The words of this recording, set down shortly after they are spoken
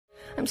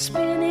I'm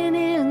spinning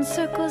in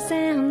circles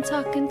and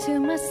talking to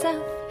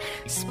myself.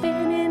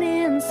 Spinning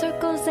in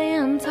circles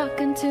and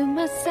talking to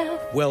myself.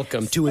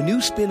 Welcome to a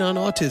new spin on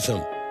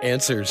autism.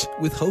 Answers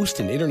with host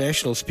and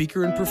international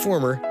speaker and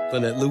performer,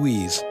 Lynette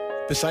Louise.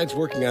 Besides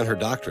working on her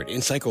doctorate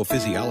in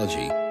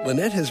psychophysiology,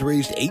 Lynette has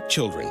raised 8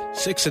 children,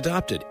 6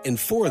 adopted, and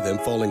 4 of them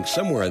falling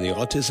somewhere on the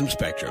autism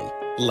spectrum.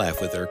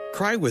 Laugh with her,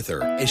 cry with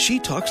her, as she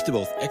talks to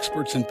both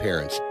experts and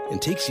parents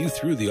and takes you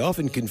through the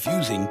often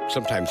confusing,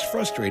 sometimes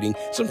frustrating,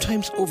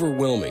 sometimes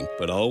overwhelming,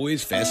 but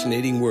always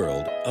fascinating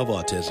world of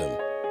autism.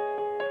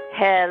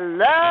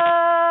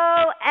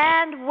 Hello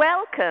and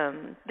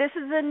welcome. This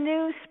is a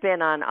new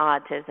spin on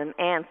Autism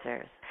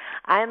Answers.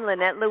 I'm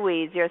Lynette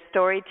Louise, your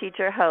story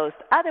teacher host,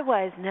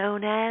 otherwise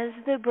known as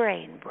the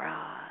Brain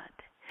Broad.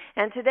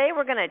 And today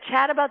we're going to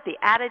chat about the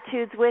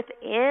attitudes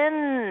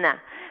within.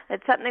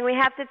 It's something we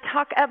have to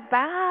talk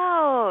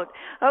about.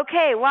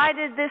 Okay, why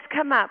did this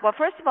come up? Well,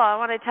 first of all, I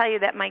want to tell you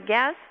that my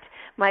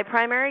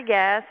primary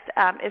guest,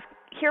 is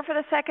here for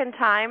the second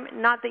time.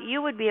 Not that you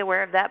would be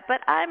aware of that,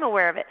 but I'm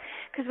aware of it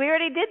because we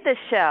already did this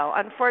show.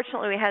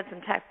 Unfortunately, we had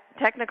some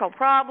technical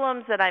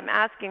problems that I'm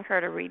asking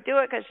her to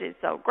redo it because she's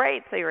so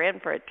great, so you're in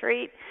for a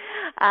treat.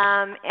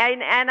 And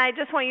I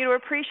just want you to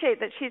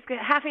appreciate that she's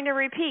having to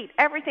repeat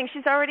everything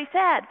she's already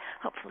said.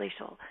 Hopefully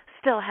she'll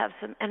still have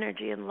some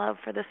energy and love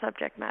for the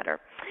subject matter.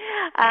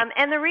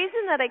 And the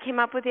reason that I came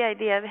up with the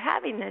idea of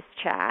having this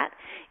chat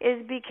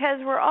is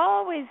because we're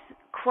always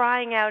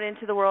crying out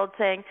into the world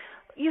saying,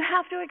 you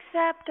have to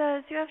accept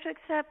us, you have to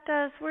accept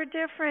us, we're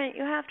different,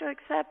 you have to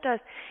accept us.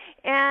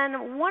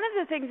 And one of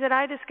the things that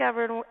I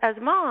discovered as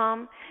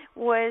mom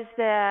was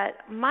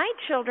that my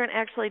children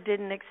actually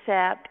didn't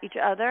accept each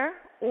other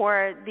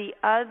or the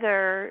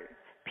other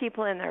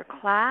people in their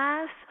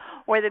class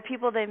or the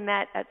people they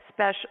met at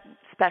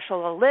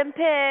Special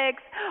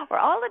Olympics or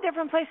all the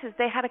different places.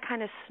 They had a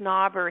kind of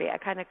snobbery, a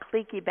kind of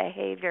cliquey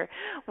behavior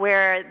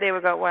where they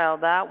would go, well,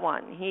 that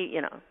one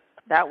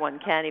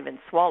can't even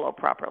swallow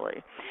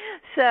properly.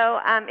 So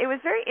it was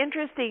very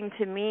interesting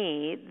to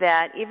me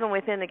that even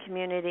within the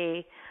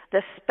community,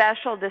 the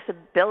special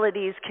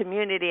disabilities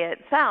community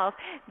itself,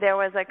 there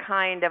was a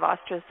kind of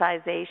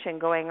ostracization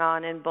going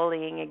on and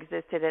bullying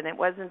existed, and it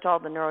wasn't all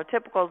the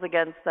neurotypicals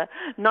against the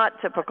not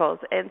typicals.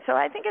 And so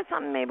I think it's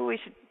something maybe we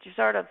should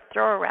sort of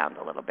throw around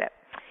a little bit.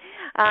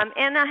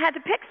 And I had to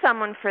pick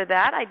someone for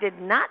that. I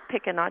did not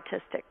pick an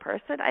autistic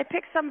person. I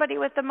picked somebody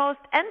with the most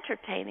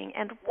entertaining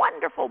and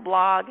wonderful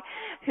blog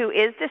who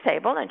is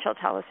disabled, and she'll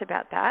tell us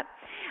about that.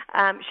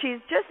 She's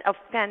just a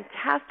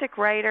fantastic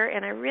writer,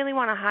 and I really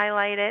want to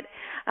highlight it.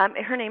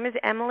 Her name is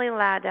Emily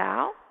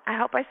Ladau. I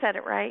hope I said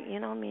it right. You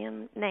know me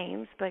and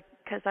names, but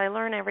because I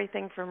learn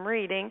everything from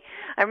reading.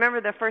 I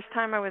remember the first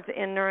time I was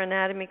in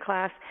neuroanatomy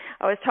class,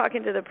 I was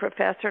talking to the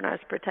professor, and I was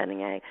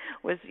pretending I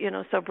was,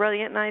 so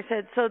brilliant, and I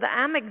said, so the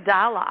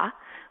amygdala,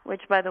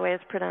 which, by the way,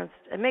 is pronounced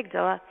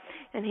amygdala,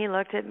 and he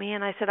looked at me,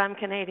 and I said, I'm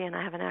Canadian,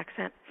 I have an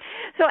accent.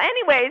 So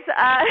anyways,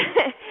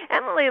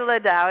 Emily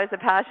Ladau is a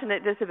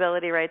passionate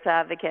disability rights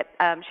advocate.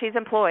 She's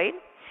employed,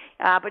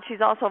 but she's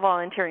also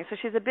volunteering. So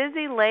she's a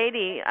busy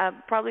lady,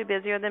 probably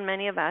busier than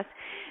many of us.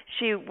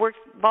 She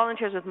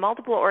volunteers with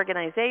multiple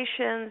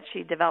organizations.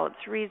 She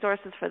develops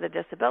resources for the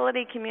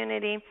disability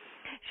community.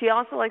 She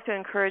also likes to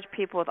encourage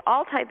people with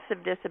all types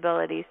of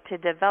disabilities to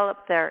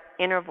develop their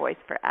inner voice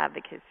for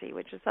advocacy,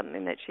 which is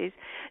something that she's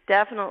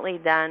definitely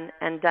done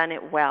and done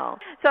it well.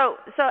 So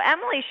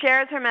Emily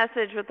shares her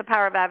message with the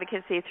power of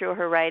advocacy through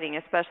her writing,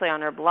 especially on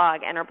her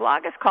blog. And her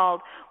blog is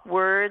called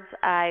Words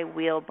I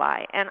Wheel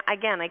By. And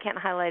again, I can't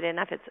highlight it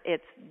enough.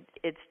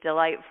 It's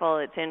delightful,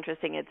 it's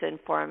interesting, it's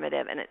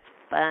informative, and it's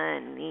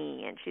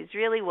funny. And she's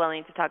really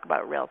willing to talk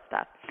about real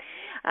stuff.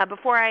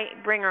 Before I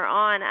bring her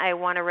on, I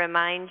want to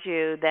remind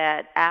you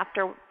that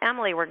after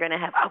Emily, we're going to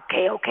have,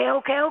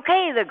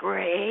 the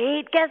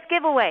great guest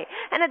giveaway.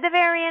 And at the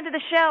very end of the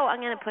show, I'm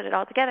going to put it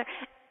all together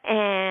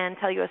and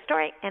tell you a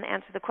story and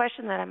answer the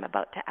question that I'm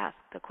about to ask.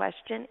 The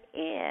question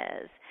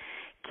is,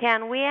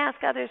 can we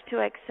ask others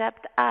to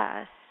accept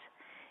us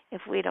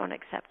if we don't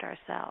accept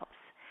ourselves?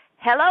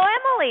 Hello,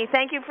 Emily.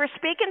 Thank you for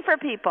speaking for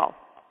people.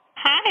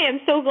 Hi, I'm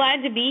so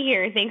glad to be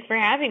here. Thanks for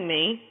having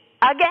me.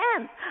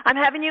 Again. I'm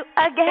having you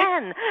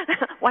again.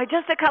 Why,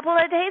 just a couple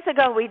of days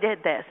ago we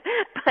did this.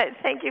 But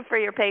thank you for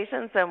your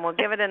patience, and we'll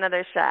give it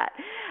another shot.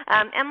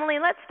 Emily,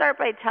 let's start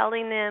by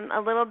telling them a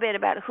little bit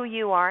about who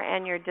you are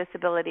and your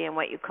disability and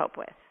what you cope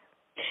with.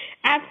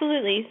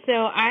 Absolutely. So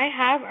I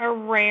have a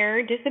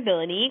rare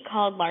disability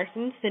called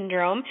Larsen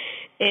syndrome.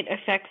 It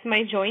affects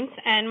my joints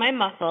and my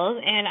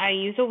muscles, and I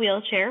use a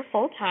wheelchair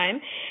full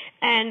time.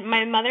 And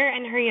my mother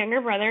and her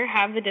younger brother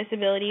have the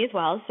disability as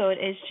well, so it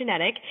is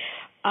genetic.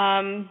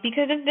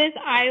 Because of this,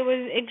 I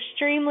was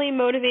extremely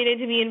motivated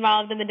to be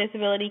involved in the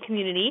disability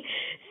community.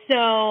 So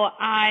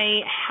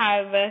I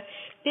have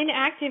been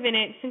active in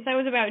it since I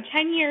was about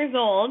 10 years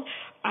old.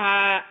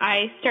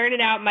 I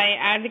started out my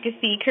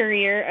advocacy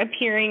career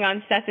appearing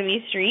on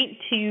Sesame Street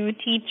to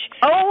teach.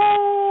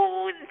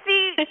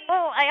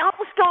 I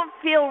almost don't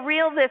feel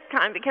real this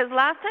time because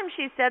last time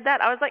she said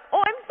that, I was like,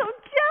 I'm so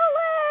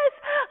jealous.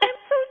 I'm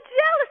so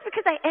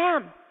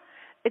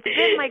It's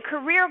been my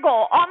career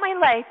goal all my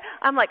life.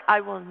 I'm like,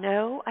 I will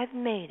know I've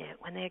made it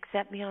when they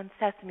accept me on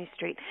Sesame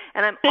Street.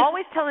 And I'm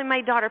always telling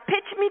my daughter,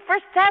 pitch me for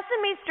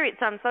Sesame Street.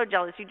 So I'm so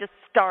jealous. You just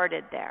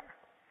started there.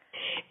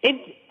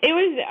 It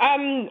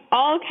was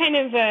all kind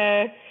of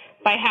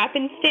by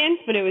happenstance,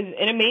 but it was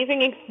an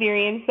amazing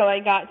experience. So I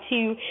got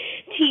to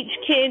teach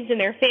kids and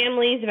their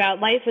families about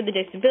life with a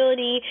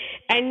disability.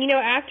 And,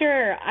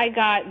 after I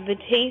got the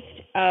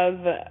taste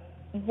of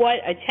what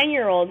a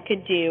 10-year-old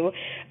could do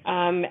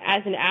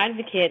as an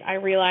advocate, I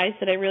realized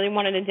that I really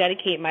wanted to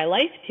dedicate my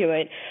life to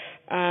it.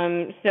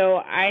 So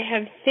I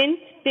have since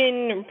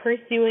been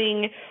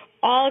pursuing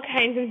all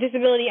kinds of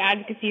disability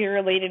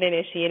advocacy-related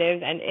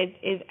initiatives, and it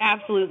is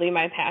absolutely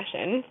my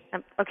passion.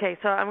 Okay,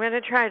 so I'm going to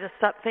try to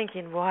stop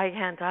thinking, why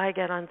can't I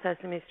get on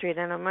Sesame Street,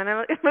 and I'm going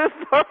to move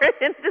forward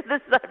into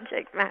the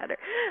subject matter.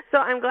 So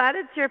I'm glad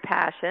it's your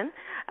passion,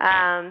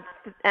 and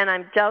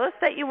I'm jealous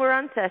that you were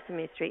on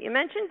Sesame Street. You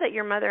mentioned that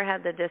your mother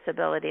had the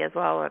disability as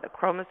well, or the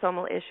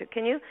chromosomal issue.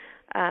 Can you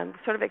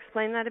sort of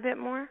explain that a bit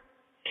more?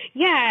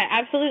 Yeah,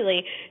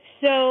 absolutely.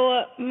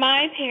 So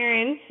my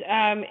parents,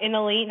 in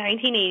the late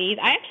 1980s,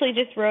 I actually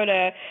just wrote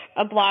a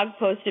blog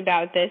post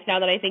about this now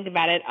that I think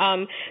about it.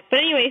 But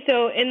anyway,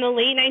 so in the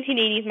late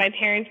 1980s, my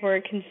parents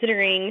were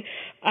considering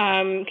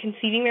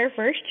conceiving their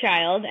first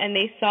child, and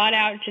they sought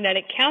out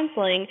genetic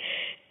counseling,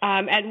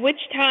 at which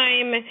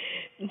time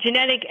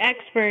genetic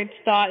experts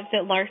thought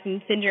that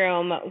Larsen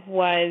syndrome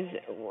was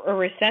a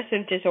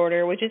recessive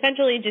disorder, which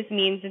essentially just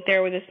means that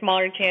there was a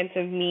smaller chance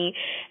of me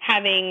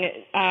having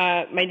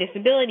my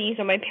disability.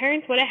 So my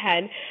parents went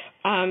ahead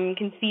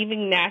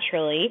conceiving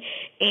naturally,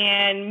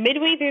 and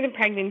midway through the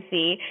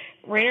pregnancy,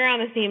 right around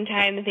the same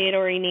time that they had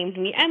already named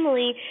me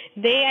Emily,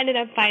 they ended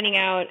up finding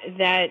out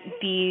that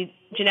the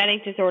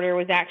genetic disorder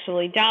was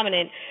actually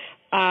dominant,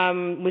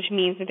 which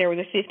means that there was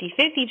a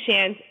 50-50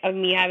 chance of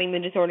me having the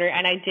disorder,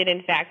 and I did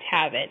in fact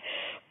have it.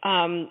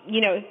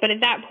 But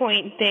at that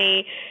point,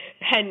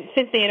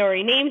 since they had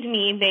already named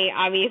me, they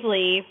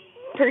obviously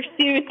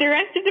pursued the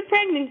rest of the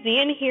pregnancy,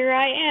 and here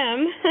I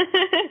am.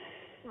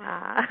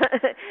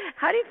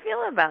 How do you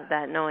feel about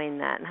that, knowing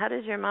that? And how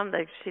does your mom,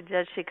 does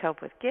she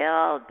cope with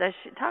guilt?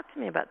 Talk to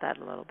me about that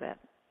a little bit.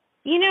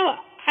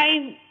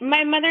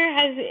 My mother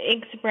has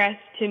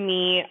expressed to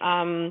me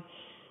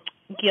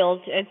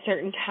guilt at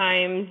certain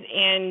times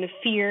and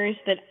fears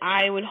that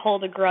I would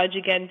hold a grudge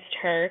against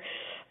her.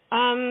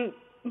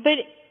 But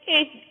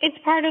it's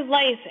part of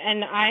life,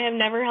 and I have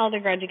never held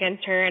a grudge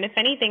against her. And if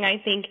anything, I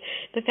think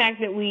the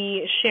fact that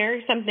we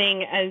share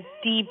something as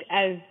deep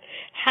as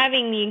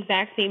having the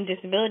exact same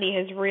disability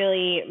has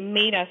really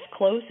made us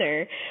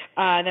closer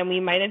than we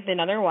might have been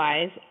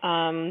otherwise.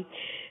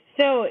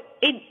 So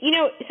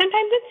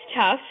sometimes it's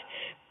tough,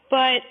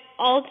 but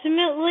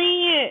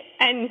ultimately,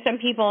 and some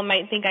people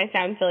might think I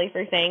sound silly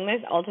for saying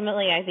this,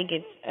 ultimately I think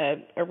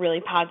it's a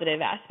really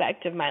positive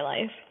aspect of my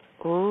life.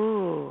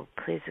 Ooh,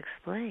 please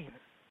explain.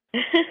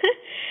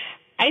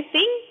 I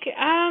think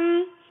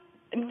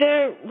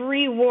the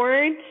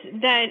rewards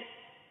that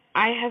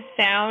I have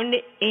found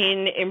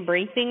in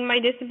embracing my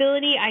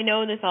disability, I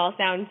know this all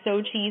sounds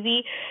so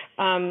cheesy.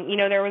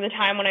 There was a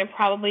time when I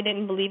probably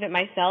didn't believe it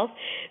myself,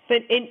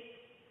 but it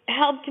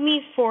helped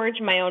me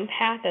forge my own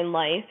path in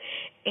life.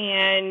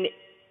 And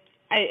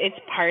it's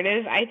part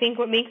of, I think,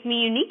 what makes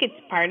me unique. It's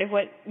part of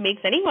what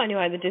makes anyone who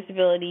has a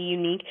disability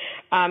unique.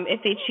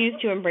 If they choose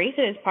to embrace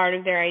it as part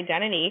of their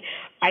identity,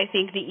 I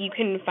think that you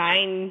can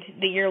find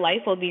that your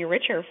life will be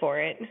richer for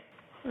it.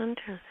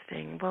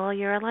 Interesting. Well,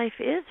 your life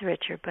is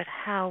richer, but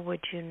how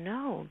would you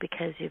know?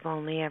 Because you've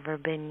only ever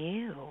been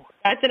you.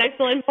 That's an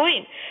excellent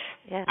point.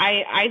 Yeah.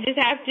 I just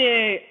have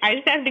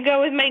to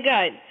go with my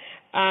gut.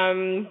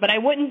 But I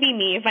wouldn't be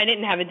me if I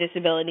didn't have a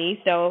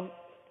disability. So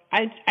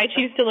I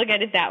choose to look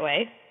at it that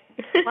way.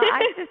 Well,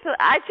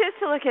 I choose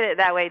to look at it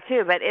that way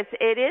too. But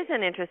it is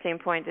an interesting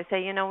point to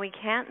say, we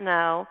can't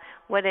know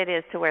what it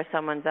is to wear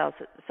someone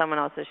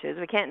else's shoes.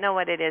 We can't know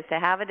what it is to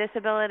have a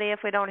disability if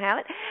we don't have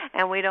it,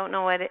 and we don't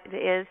know what it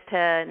is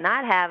to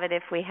not have it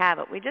if we have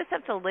it. We just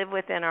have to live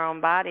within our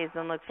own bodies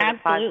and look for the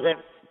positive.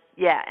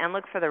 Yeah, and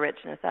look for the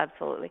richness.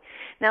 Absolutely.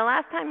 Now,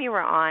 last time you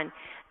were on,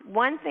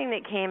 one thing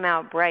that came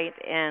out bright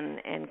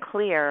and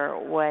clear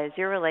was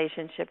your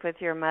relationship with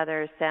your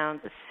mother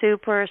sounds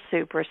super,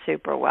 super,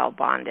 super well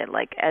bonded,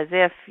 like as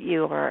if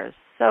you were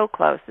so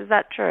close. Is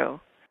that true?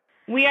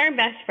 We are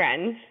best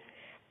friends.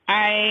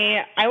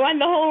 I want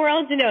the whole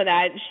world to know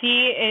that.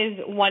 She is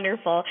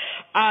wonderful.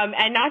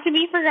 And not to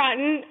be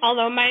forgotten,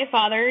 although my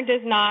father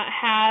does not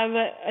have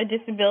a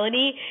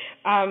disability,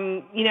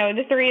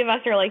 the three of us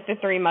are like the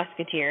Three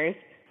Musketeers.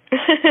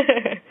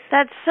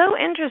 That's so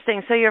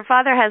interesting. So your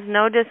father has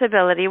no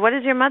disability. What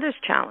is your mother's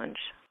challenge?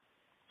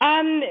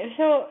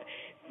 So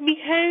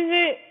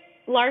because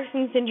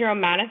Larsen syndrome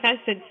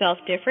manifests itself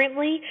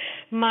differently,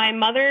 my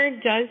mother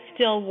does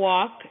still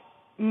walk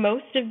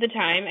most of the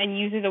time and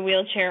uses a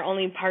wheelchair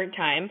only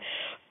part-time.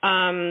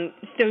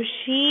 So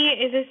she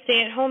is a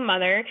stay-at-home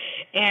mother,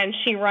 and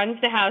she runs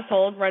the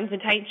household, runs a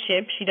tight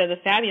ship. She does a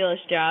fabulous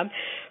job.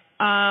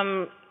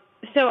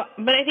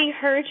 But I think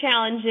her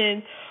challenge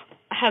is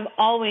have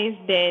always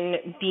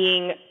been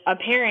being a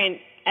parent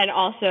and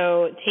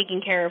also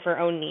taking care of her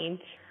own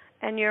needs.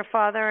 And your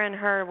father and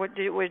her,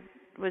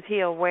 was he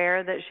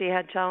aware that she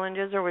had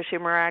challenges, or was she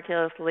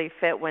miraculously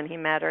fit when he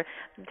met her?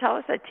 Tell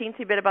us a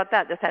teensy bit about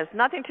that. This has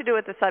nothing to do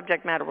with the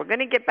subject matter. We're going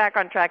to get back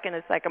on track in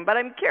a second, but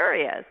I'm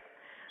curious.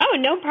 Oh,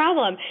 no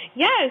problem.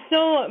 Yeah,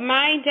 so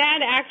my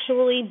dad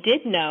actually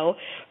did know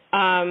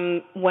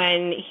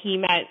when he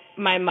met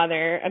my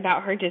mother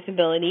about her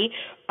disability.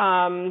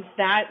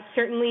 That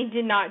certainly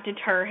did not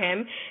deter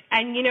him.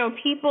 And,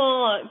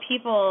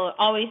 people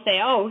always say,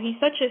 oh, he's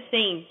such a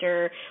saint,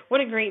 or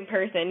what a great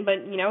person.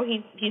 But,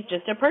 he's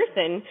just a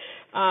person.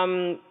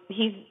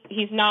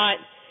 He's not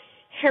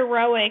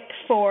heroic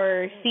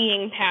for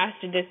seeing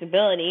past a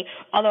disability,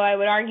 although I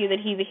would argue that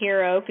he's a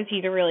hero because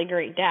he's a really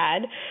great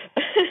dad.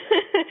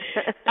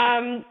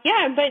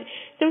 But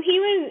so he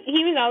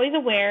was always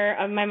aware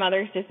of my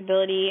mother's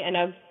disability and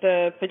of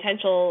the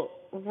potential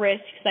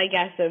risks, I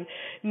guess, of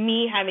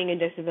me having a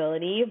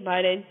disability,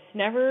 but it's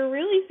never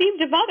really seemed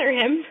to bother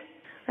him.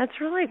 That's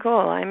really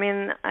cool. I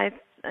mean, I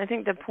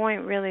think the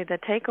point, really, the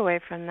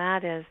takeaway from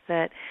that is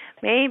that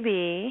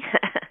maybe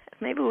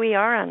we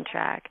are on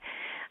track.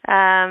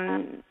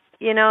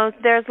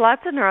 There's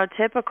lots of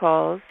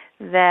neurotypicals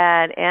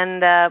that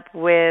end up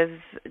with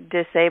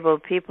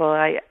disabled people.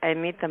 I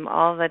meet them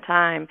all the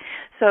time.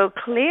 So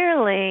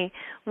clearly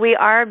we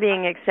are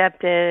being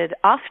accepted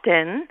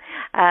often,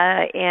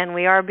 and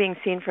we are being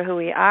seen for who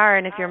we are.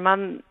 And if your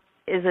mom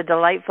is a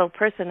delightful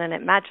person and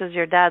it matches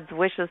your dad's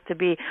wishes to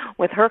be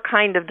with her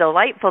kind of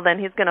delightful, then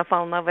he's going to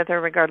fall in love with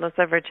her regardless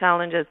of her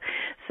challenges.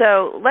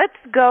 So let's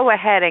go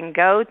ahead and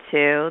go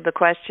to the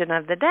question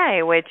of the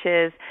day, which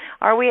is,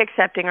 are we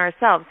accepting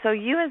ourselves? So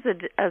you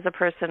as a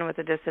person with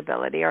a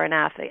disability or an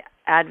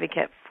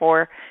advocate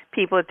for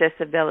people with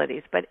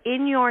disabilities, but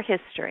in your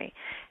history,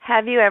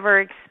 have you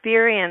ever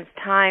experienced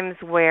times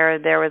where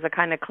there was a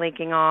kind of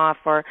clinking off,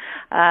 or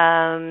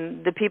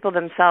the people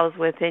themselves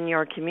within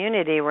your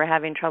community were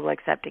having trouble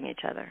accepting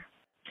each other?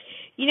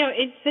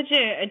 It's such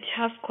a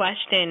tough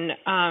question,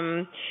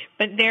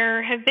 but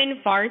there have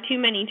been far too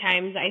many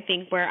times, I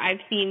think, where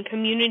I've seen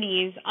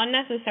communities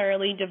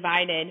unnecessarily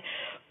divided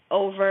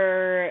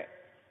over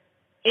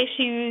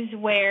issues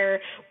where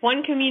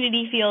one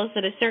community feels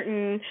that a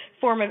certain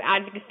form of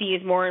advocacy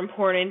is more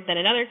important than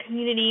another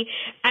community,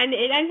 and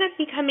it ends up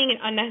becoming an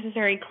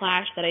unnecessary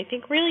clash that I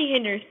think really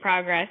hinders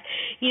progress.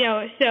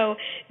 So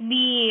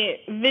the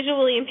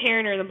visually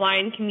impaired or the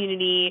blind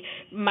community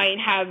might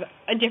have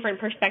a different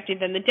perspective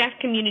than the deaf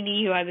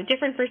community, who has a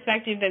different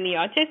perspective than the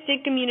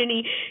autistic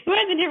community, who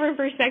has a different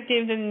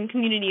perspective than the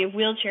community of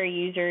wheelchair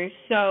users.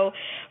 So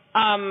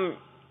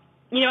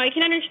I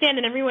can understand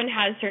that everyone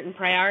has certain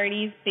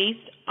priorities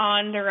based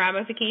on the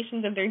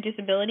ramifications of their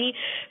disability,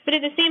 but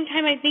at the same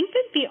time, I think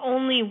that the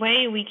only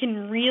way we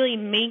can really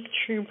make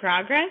true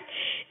progress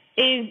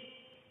is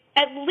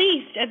at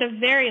the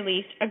very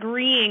least,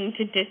 agreeing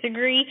to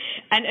disagree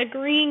and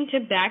agreeing to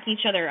back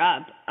each other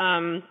up.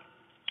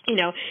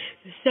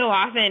 So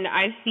often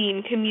I've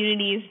seen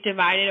communities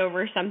divided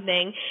over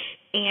something,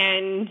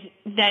 and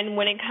then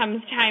when it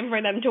comes time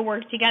for them to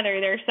work together,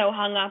 they're so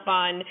hung up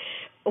on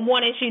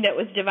one issue that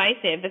was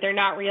divisive that they're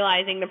not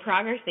realizing the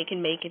progress they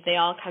can make if they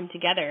all come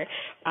together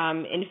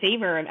in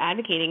favor of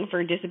advocating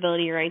for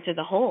disability rights as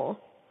a whole.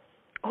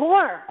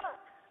 Or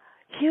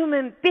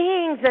human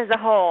beings as a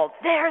whole.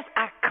 There's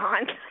a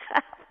concept.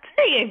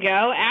 There you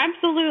go.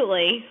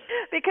 Absolutely.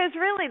 Because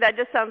really that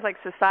just sounds like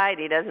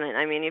society, doesn't it?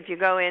 I mean, if you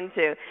go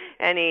into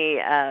any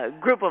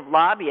group of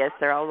lobbyists,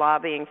 they're all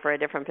lobbying for a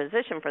different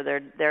position for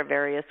their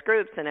various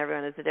groups, and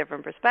everyone has a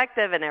different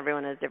perspective, and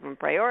everyone has different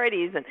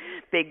priorities, and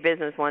big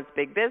business wants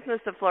big business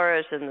to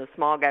flourish, and the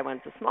small guy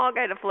wants the small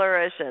guy to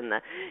flourish, and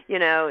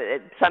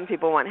some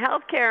people want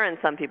health care and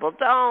some people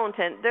don't,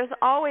 and there's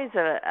always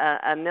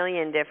a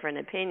million different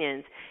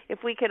opinions. If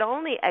we could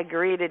only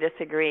agree to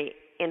disagree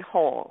in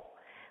whole,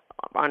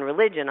 on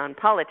religion, on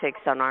politics,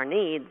 on our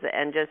needs,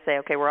 and just say,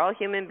 okay, we're all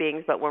human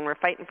beings, but when we're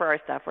fighting for our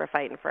stuff, we're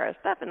fighting for our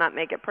stuff, and not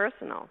make it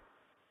personal.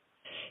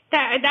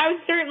 That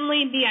would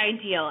certainly be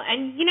ideal.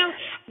 And,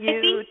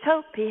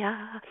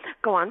 Utopia.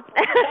 Go on.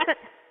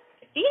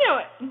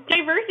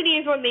 Diversity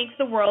is what makes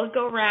the world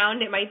go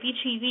round. It might be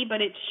cheesy, but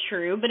it's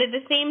true. But at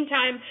the same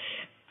time,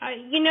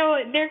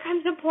 there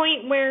comes a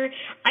point where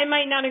I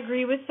might not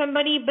agree with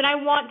somebody, but I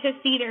want to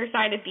see their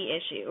side of the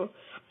issue.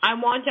 I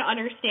want to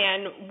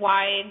understand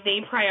why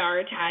they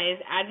prioritize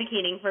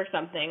advocating for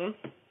something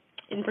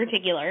in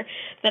particular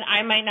that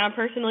I might not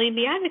personally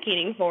be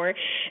advocating for.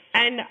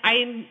 And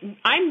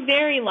I'm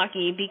very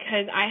lucky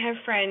because I have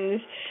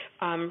friends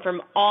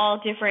from all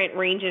different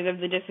ranges of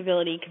the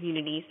disability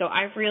community. So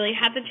I've really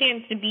had the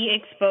chance to be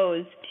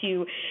exposed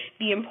to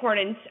the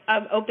importance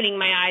of opening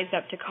my eyes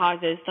up to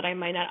causes that I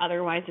might not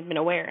otherwise have been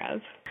aware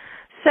of.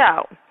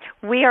 So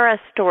we are a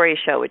story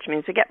show, which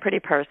means we get pretty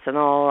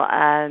personal,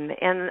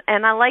 and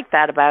I like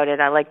that about it.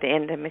 I like the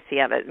intimacy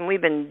of it, and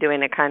we've been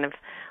doing a kind of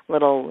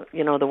little,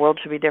 the world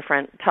should be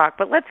different talk.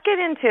 But let's get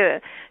into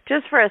it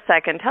just for a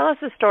second. Tell us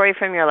a story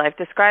from your life.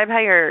 Describe how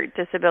your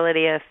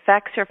disability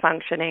affects your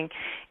functioning,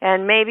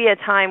 and maybe a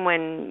time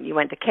when you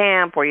went to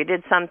camp or you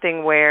did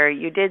something where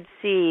you did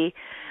see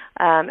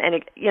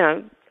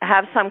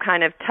have some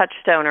kind of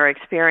touchstone or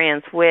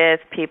experience with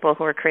people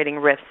who are creating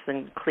rifts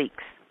and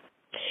cliques.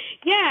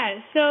 Yeah,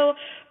 so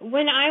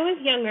when I was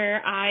younger,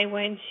 I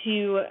went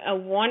to a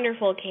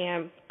wonderful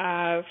camp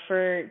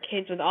for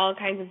kids with all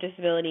kinds of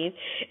disabilities.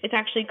 It's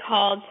actually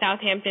called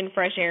Southampton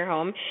Fresh Air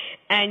Home,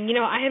 and,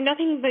 I have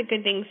nothing but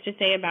good things to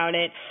say about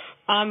it.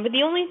 But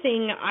the only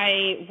thing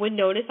I would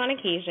notice on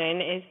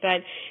occasion is that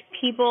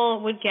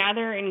people would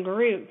gather in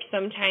groups,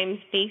 sometimes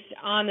based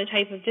on the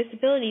type of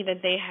disability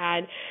that they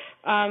had,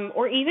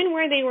 or even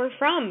where they were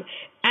from.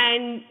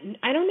 And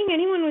I don't think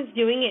anyone was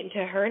doing it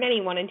to hurt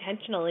anyone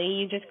intentionally.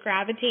 You just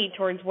gravitate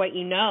towards what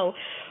you know.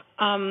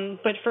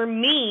 But for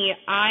me,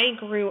 I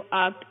grew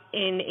up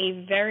in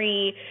a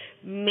very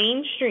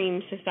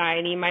mainstream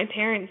society. My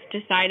parents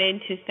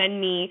decided to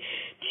send me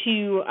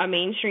to a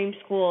mainstream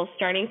school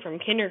starting from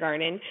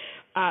kindergarten.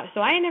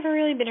 So I had never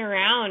really been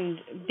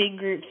around big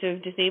groups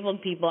of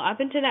disabled people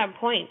up until that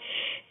point.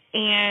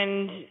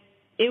 And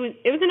it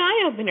was an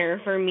eye-opener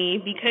for me,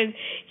 because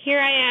here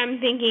I am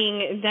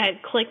thinking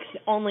that cliques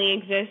only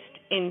exist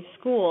in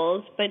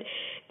schools, but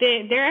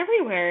they're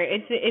everywhere.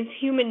 It's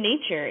human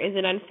nature. Is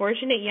it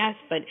unfortunate? Yes,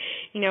 but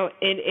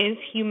it is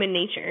human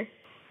nature.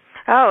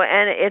 Oh,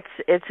 and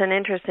it's an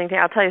interesting thing.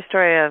 I'll tell you a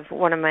story of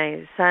one of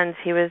my sons.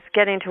 He was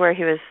getting to where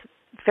he was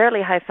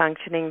fairly high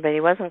functioning, but he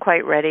wasn't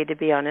quite ready to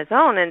be on his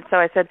own. And so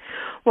I said,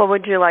 well,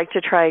 would you like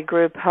to try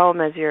group home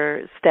as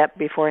your step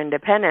before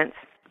independence?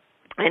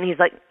 And he's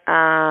like,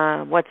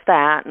 what's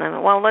that? And I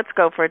went, well, let's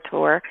go for a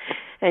tour,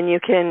 and you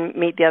can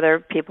meet the other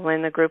people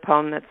in the group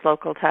home that's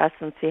local to us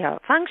and see how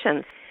it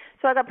functions.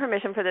 So I got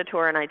permission for the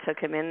tour, and I took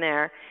him in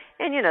there.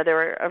 And, there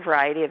were a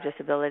variety of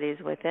disabilities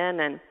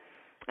within.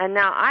 And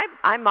now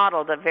I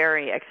modeled a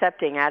very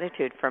accepting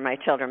attitude for my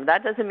children.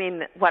 That doesn't mean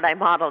that what I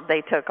modeled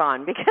they took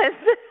on, because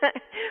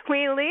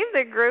we leave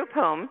the group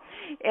home,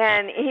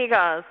 and he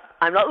goes,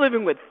 I'm not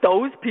living with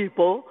those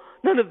people.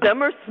 None of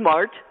them are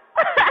smart.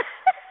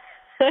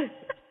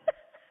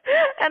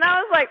 And I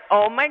was like,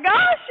 oh my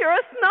gosh, you're a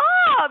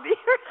snob.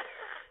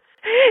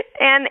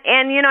 And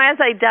as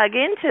I dug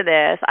into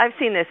this, I've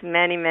seen this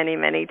many, many,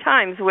 many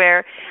times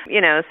where,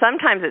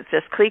 sometimes it's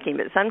just cliquing,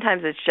 but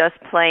sometimes it's just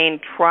plain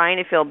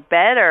trying to feel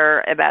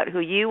better about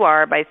who you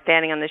are by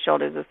standing on the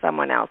shoulders of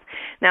someone else.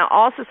 Now,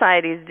 all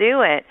societies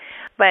do it,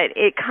 but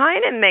it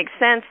kind of makes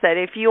sense that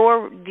if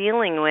you're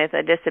dealing with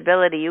a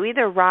disability, you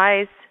either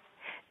rise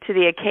to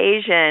the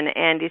occasion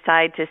and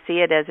decide to see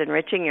it as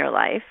enriching your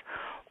life,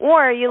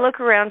 or you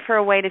look around for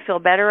a way to feel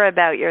better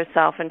about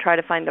yourself and try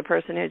to find the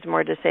person who's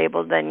more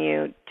disabled than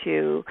you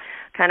to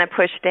kind of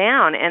push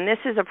down. And this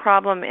is a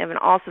problem in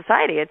all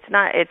society.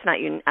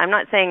 I'm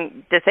not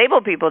saying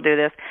disabled people do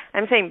this.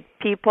 I'm saying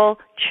people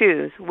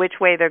choose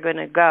which way they're going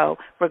to go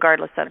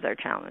regardless of their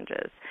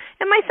challenges.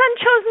 And my son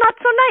chose not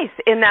so nice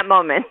in that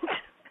moment.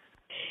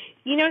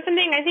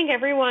 Something I think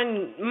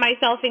everyone,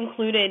 myself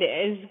included,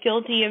 is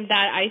guilty of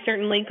that. I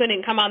certainly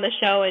couldn't come on the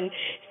show and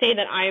say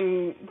that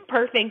I'm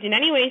perfect in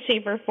any way,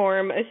 shape, or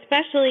form,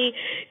 especially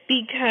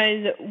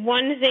because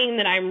one thing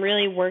that I'm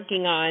really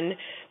working on,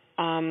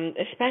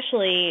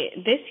 especially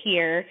this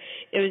year,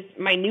 it was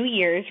my New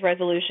Year's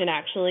resolution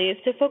actually, is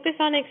to focus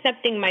on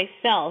accepting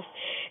myself.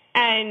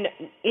 And,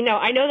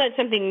 I know that's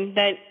something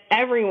that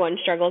everyone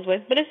struggles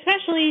with, but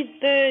especially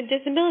the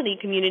disability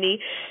community.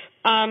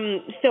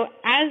 So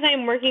as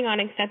I'm working on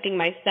accepting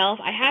myself,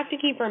 I have to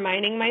keep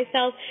reminding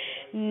myself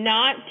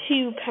not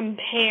to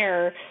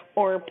compare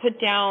or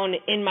put down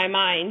in my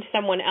mind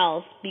someone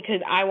else because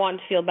I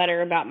want to feel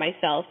better about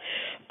myself.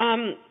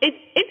 It's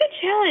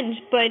a challenge,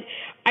 but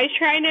I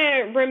try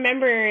to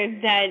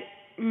remember that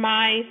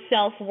my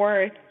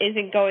self-worth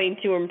isn't going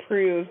to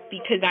improve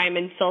because I'm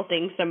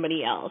insulting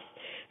somebody else.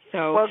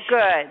 Well,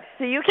 good.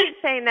 So you keep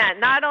saying that.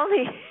 Not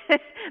only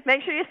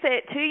make sure you say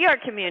it to your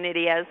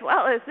community as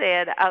well as say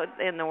it out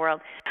in the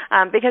world.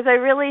 Because I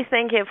really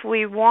think if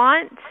we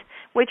want,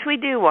 which we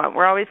do want,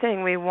 we're always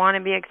saying we want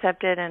to be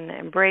accepted and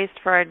embraced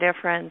for our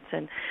difference,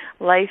 and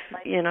life,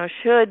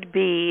 should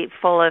be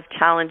full of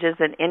challenges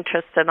and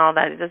interests and all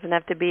that. It doesn't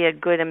have to be a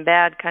good and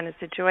bad kind of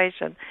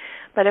situation.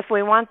 But if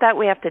we want that,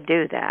 we have to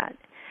do that.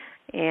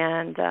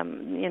 And,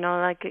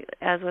 like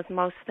as with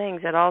most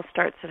things, it all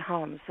starts at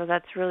home. So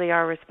that's really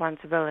our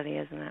responsibility,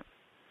 isn't it?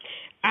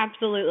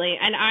 Absolutely.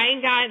 And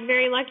I got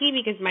very lucky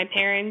because my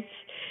parents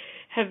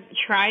have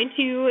tried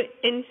to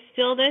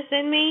instill this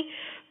in me.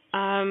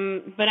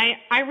 But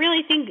I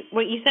really think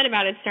what you said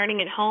about it starting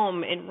at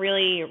home, it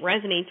really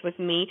resonates with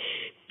me,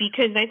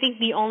 because I think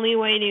the only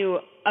way to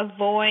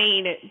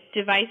avoid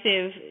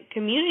divisive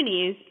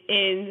communities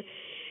is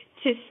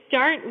to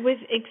start with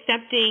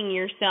accepting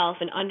yourself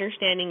and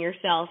understanding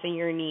yourself and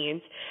your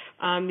needs.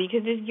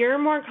 Because if you're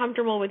more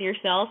comfortable with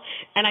yourself,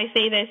 and I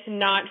say this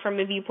not from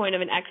the viewpoint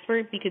of an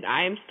expert because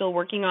I am still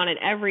working on it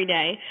every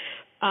day,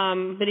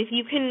 but if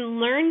you can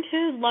learn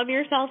to love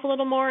yourself a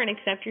little more and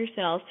accept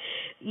yourself,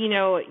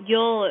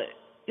 you'll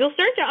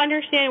start to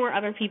understand where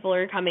other people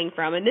are coming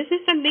from. And this is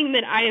something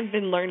that I have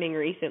been learning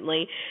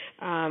recently.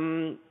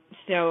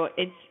 So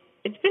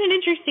it's been an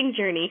interesting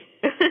journey.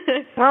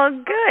 Well,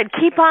 good.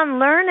 Keep on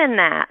learning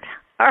that.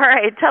 All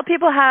right. Tell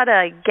people how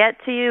to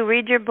get to you,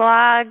 read your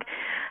blog,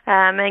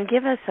 and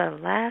give us a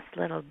last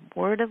little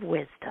word of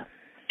wisdom.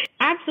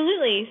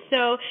 Absolutely.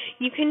 So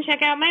you can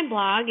check out my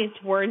blog. It's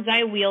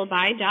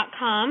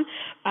wordsiwheelby.com.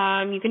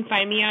 You can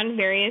find me on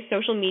various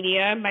social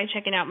media by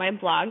checking out my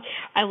blog.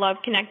 I love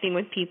connecting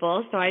with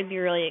people, so I'd be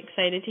really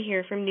excited to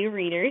hear from new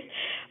readers.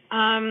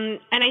 And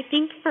I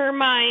think for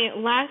my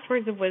last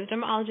words of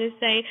wisdom, I'll just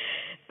say,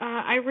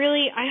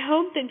 I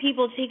hope that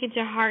people take it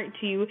to heart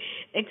to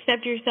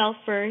accept yourself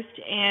first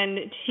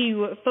and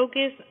to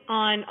focus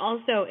on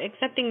also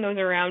accepting those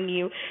around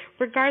you,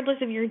 regardless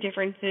of your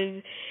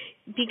differences,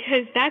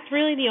 because that's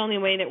really the only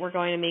way that we're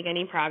going to make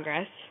any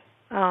progress.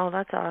 Oh,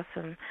 that's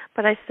awesome.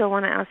 But I still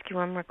want to ask you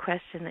one more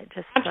question.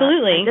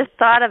 Absolutely. I just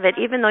thought of it,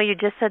 even though you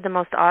just said the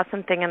most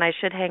awesome thing and I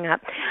should hang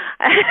up.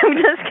 I'm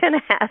just going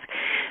to ask.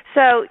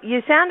 So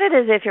you sounded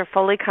as if you're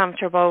fully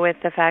comfortable with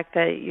the fact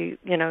that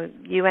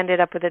you ended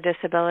up with a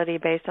disability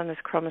based on this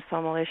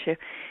chromosomal issue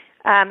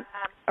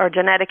or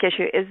genetic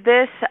issue. Is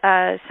this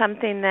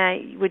something that,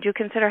 would you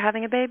consider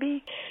having a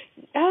baby?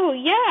 Oh,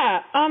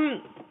 yeah.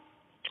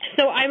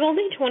 So I'm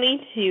only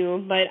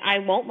 22, but I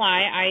won't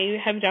lie. I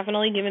have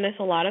definitely given this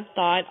a lot of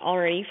thought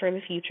already for the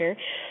future.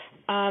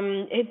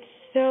 It's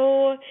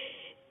so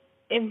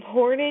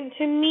important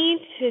to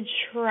me to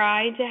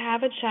try to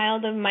have a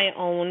child of my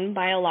own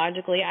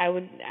biologically. I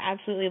would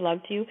absolutely love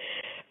to.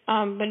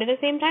 But at the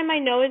same time, I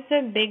know it's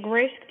a big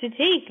risk to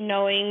take,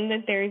 knowing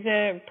that there's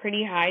a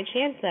pretty high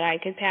chance that I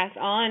could pass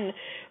on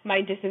my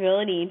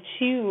disability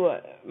to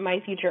my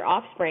future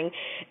offspring.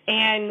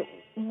 And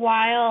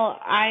while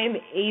I'm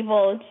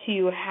able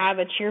to have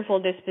a cheerful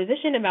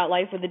disposition about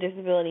life with a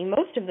disability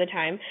most of the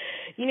time,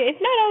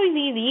 it's not always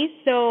easy,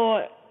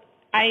 so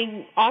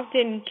I'm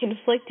often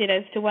conflicted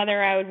as to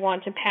whether I would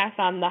want to pass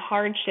on the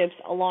hardships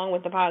along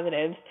with the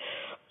positives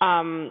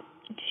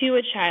to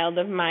a child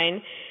of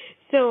mine.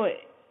 So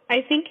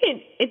I think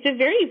it's a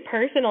very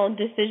personal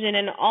decision,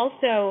 and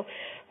also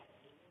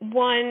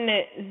one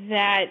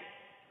that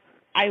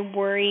I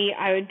worry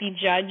I would be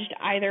judged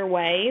either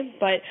way,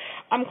 but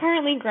I'm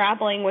currently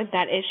grappling with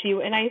that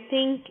issue, and I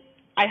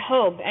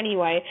hope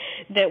anyway,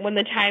 that when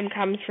the time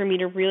comes for me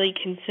to really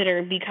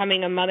consider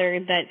becoming a mother,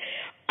 that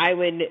I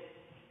would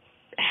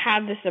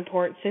have the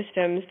support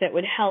systems that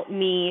would help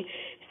me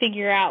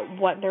figure out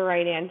what the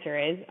right answer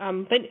is.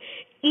 But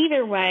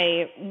either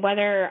way,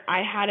 whether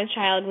I had a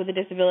child with a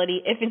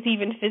disability, if it's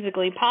even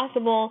physically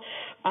possible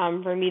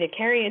for me to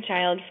carry a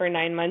child for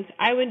 9 months,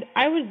 I would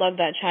love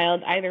that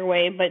child either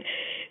way. But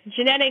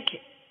genetic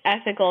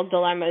ethical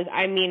dilemmas,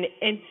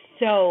 it's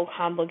so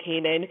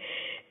complicated.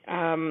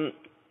 I'm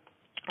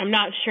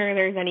not sure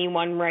there's any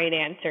one right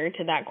answer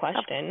to that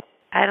question.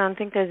 I don't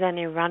think there's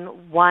any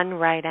one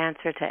right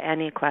answer to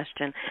any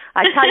question.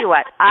 I tell you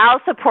what, I'll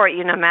support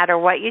you no matter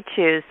what you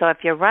choose. So if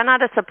you run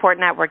out of support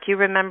network, you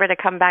remember to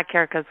come back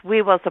here because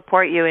we will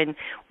support you in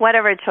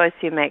whatever choice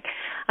you make.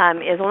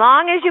 As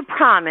long as you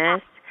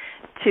promise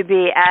to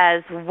be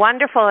as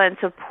wonderful and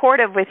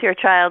supportive with your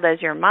child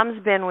as your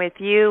mom's been with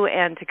you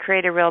and to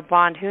create a real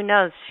bond. Who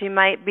knows? She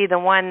might be the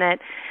one that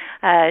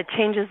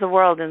changes the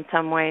world in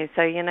some way.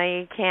 So, you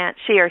can't,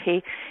 she or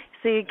he,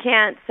 so you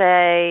can't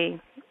say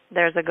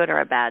there's a good or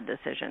a bad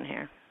decision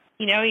here.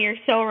 You're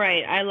so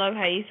right. I love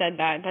how you said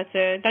that.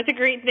 That's a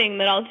great thing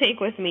that I'll take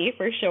with me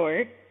for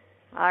sure.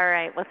 All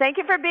right. Well, thank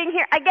you for being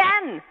here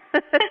again.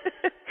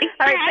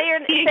 All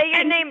right.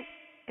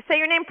 Say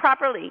your name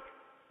properly.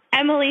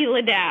 Emily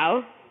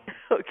Ladow.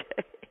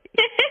 Okay.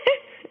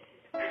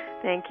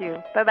 Thank you.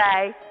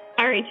 Bye-bye.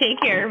 All right. Take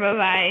care.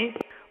 Bye-bye.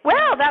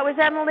 Well, that was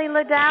Emily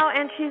Ladow,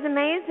 and she's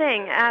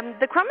amazing.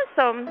 The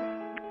chromosome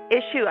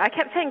issue, I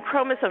kept saying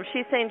chromosome.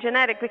 She's saying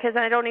genetic because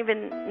I don't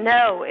even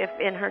know if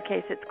in her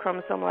case it's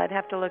chromosomal. I'd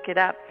have to look it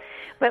up.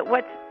 But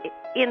what's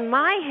in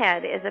my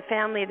head is a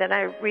family that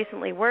I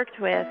recently worked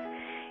with,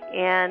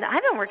 and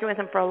I've been working with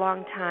them for a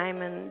long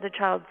time, and the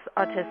child's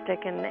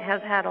autistic and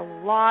has had a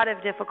lot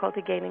of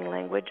difficulty gaining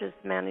language, just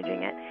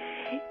managing it.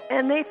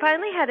 And they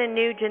finally had a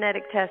new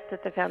genetic test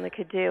that the family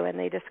could do, and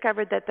they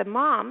discovered that the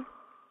mom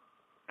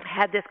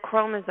had this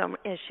chromosome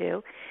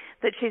issue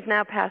that she's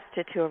now passed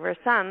to two of her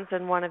sons,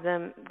 and one of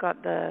them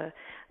got the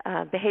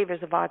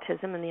behaviors of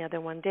autism and the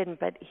other one didn't,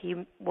 but he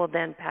will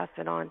then pass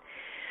it on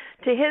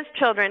to his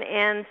children.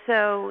 And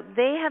so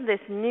they have this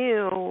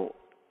new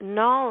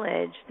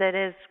knowledge that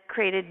has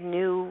created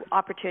new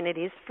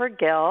opportunities for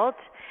guilt,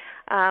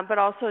 but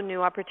also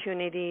new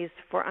opportunities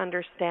for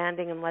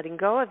understanding and letting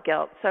go of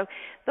guilt. So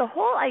the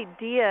whole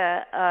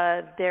idea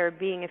of there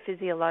being a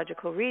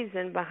physiological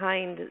reason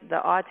behind the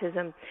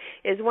autism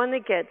is one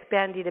that gets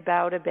bandied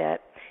about a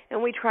bit.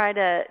 And we try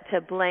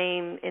to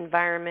blame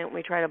environment,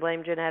 we try to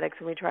blame genetics,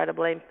 and we try to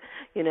blame,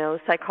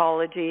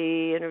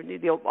 psychology,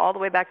 and all the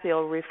way back to the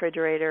old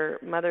refrigerator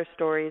mother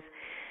stories.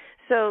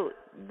 So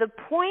the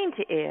point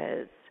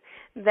is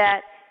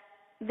that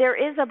there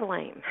is a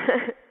blame.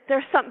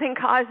 There's something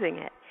causing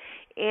it.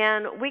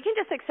 And we can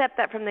just accept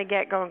that from the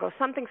get-go and go,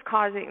 something's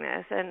causing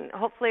this, and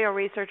hopefully a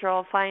researcher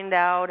will find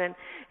out,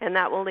 and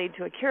that will lead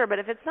to a cure. But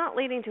if it's not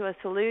leading to a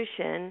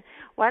solution,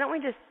 why don't we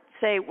just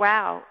say,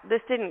 wow,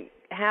 this didn't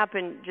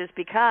happen just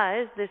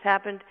because, this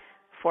happened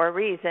for a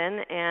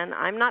reason, and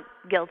I'm not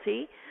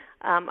guilty.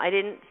 I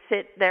didn't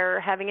sit there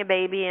having a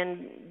baby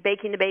and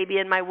baking the baby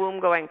in my womb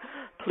going,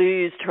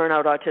 please turn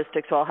out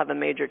autistic so I'll have a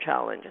major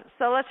challenge.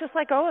 So let's just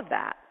let go of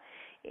that.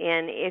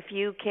 And if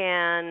you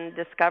can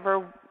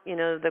discover,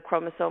 the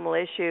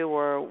chromosomal issue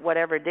or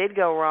whatever did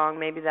go wrong,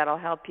 maybe that'll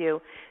help you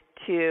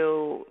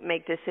to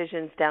make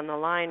decisions down the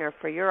line, or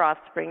for your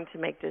offspring to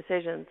make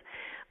decisions.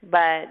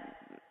 But,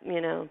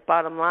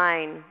 bottom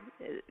line,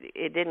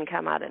 it didn't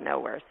come out of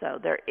nowhere. So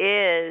there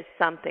is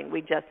something.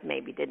 We just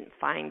maybe didn't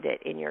find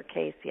it in your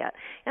case yet.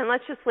 And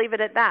let's just leave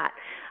it at that,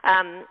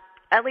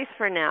 at least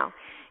for now.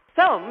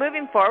 So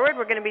moving forward,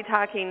 we're going to be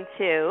talking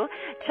to,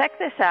 check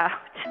this out,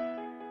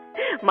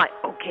 my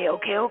okay,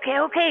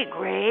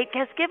 great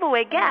guest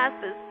giveaway guest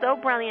is so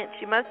brilliant.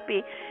 She must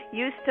be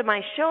used to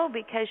my show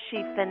because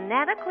she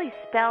phonetically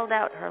spelled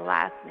out her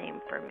last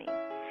name for me,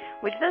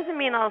 which doesn't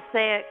mean I'll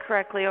say it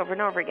correctly over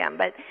and over again,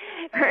 but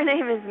her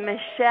name is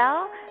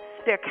Michelle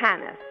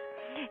Spirkanis,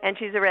 and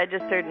she's a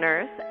registered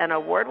nurse, an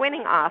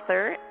award-winning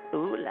author.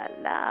 Ooh la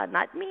la,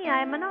 not me.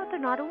 I'm an author,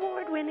 not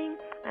award-winning.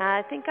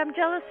 I think I'm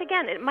jealous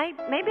again.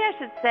 Maybe I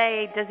should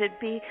say, does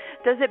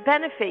it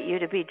benefit you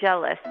to be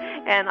jealous?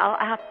 And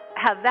I'll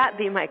have that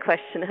be my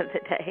question of the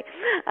day.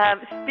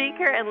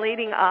 Speaker and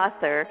leading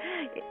author,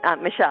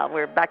 Michelle.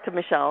 We're back to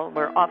Michelle.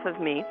 We're off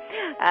of me.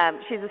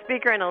 She's a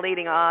speaker and a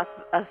leading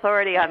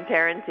authority on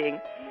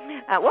parenting.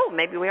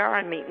 Maybe we are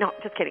on me. No,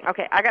 just kidding.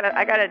 Okay, I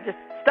gotta just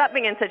stop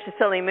being in such a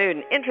silly mood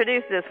and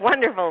introduce this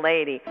wonderful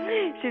lady.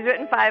 She's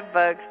written 5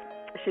 books.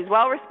 She's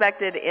well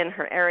respected in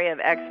her area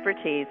of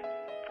expertise.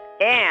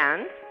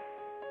 And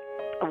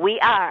we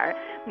are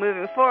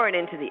moving forward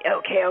into the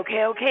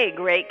okay,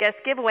 great guest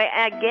giveaway.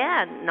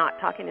 Again, not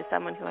talking to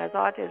someone who has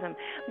autism.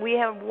 We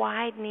are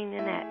widening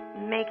the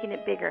net, making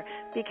it bigger,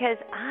 because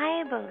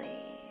I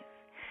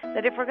believe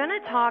that if we're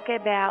going to talk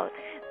about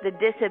the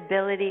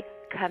disability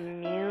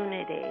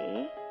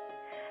community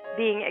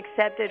being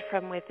accepted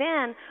from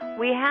within,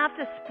 we have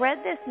to spread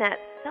this net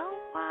so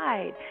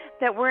wide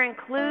that we're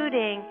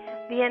including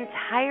the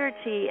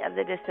entirety of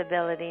the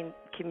disability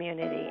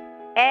community,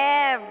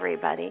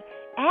 everybody,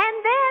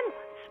 and then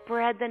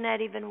spread the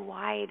net even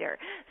wider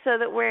so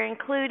that we're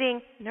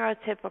including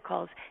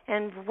neurotypicals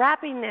and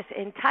wrapping this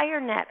entire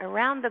net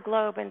around the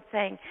globe and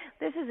saying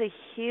this is a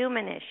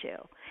human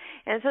issue.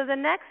 And so the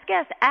next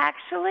guest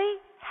actually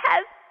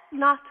has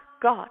not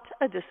got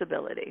a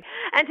disability.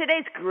 And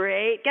today's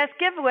great guest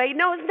giveaway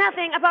knows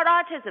nothing about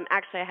autism.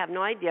 Actually, I have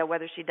no idea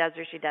whether she does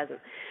or she doesn't.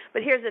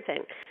 But here's the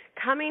thing.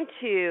 Coming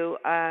to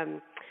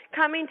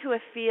a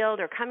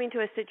field or coming to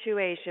a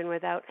situation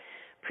without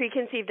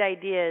preconceived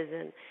ideas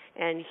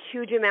and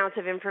huge amounts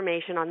of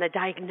information on the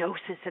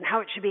diagnosis and how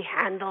it should be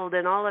handled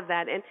and all of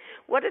that, and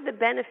what are the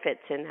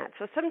benefits in that.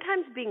 So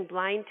sometimes being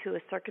blind to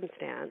a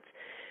circumstance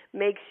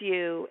makes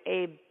you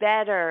a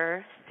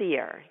better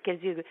seer,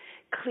 gives you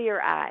clear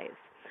eyes.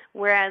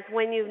 Whereas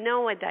when you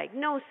know a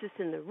diagnosis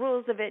and the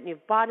rules of it and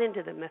you've bought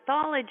into the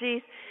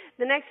mythologies,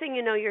 the next thing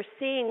you know, you're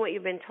seeing what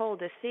you've been told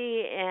to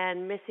see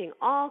and missing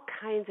all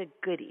kinds of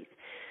goodies.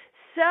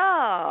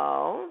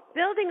 So,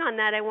 building on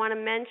that, I want to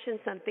mention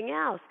something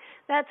else.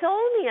 That's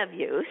only of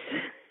use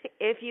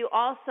if you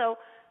also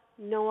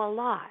know a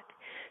lot.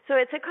 So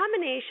it's a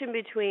combination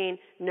between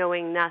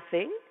knowing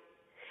nothing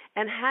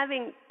and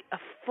having a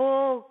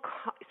full,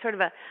 sort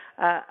of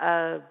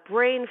a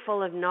brain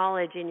full of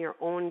knowledge in your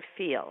own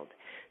field,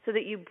 so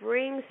that you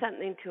bring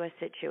something to a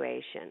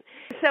situation.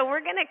 So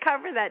we're going to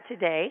cover that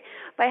today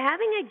by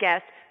having a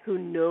guest who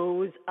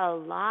knows a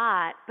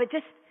lot, but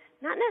just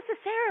not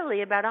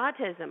necessarily about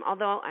autism,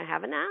 although I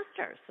haven't asked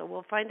her, so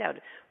we'll find out.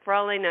 For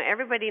all I know,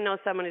 everybody knows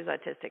someone who's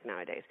autistic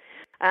nowadays.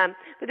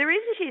 But the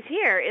reason she's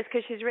here is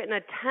because she's written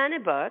a ton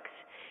of books,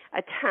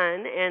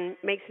 and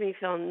makes me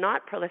feel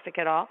not prolific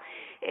at all.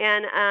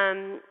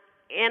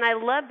 And I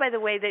love, by the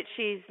way, that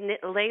she's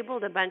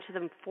labeled a bunch of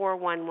them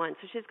 411.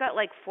 So she's got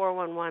like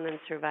 411 on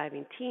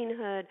surviving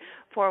teenhood,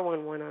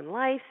 411 on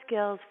life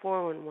skills,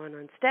 411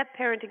 on step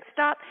parenting.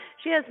 Stop.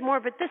 She has more,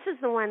 but this is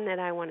the one that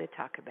I want to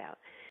talk about.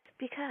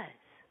 Because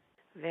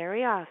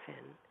very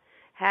often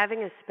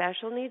having a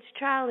special needs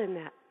child in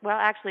that, well,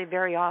 actually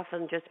very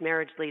often just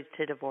marriage leads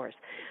to divorce,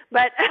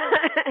 but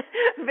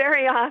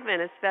very often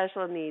a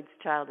special needs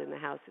child in the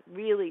house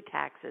really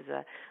taxes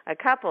a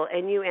couple,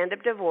 and you end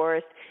up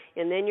divorced,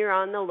 and then you're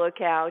on the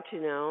lookout,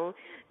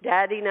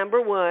 daddy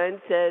number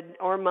one said,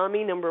 or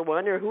mommy number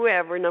one, or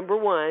whoever number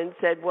one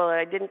said, well,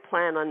 I didn't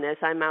plan on this,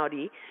 I'm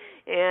outie.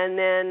 And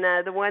then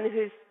the one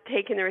who's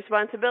taking the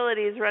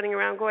responsibility is running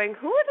around going,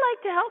 who would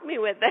like to help me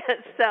with this?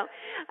 So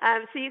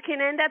you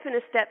can end up in a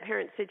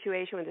step-parent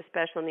situation with a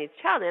special needs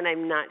child, and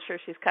I'm not sure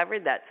she's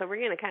covered that. So we're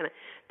going to kind of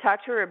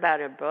talk to her about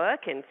her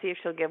book and see if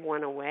she'll give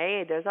one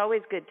away. There's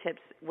always good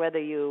tips whether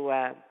you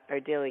are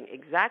dealing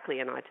exactly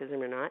in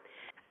autism or not.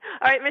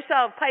 All right,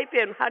 Michelle, pipe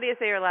in. How do you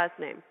say your last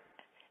name?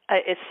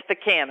 It's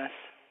Spikanis.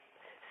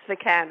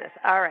 Spikanis.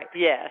 All right.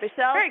 Yes.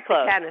 Michelle very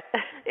close. Spikanis.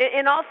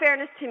 In all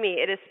fairness to me,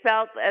 it is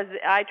spelled as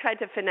I tried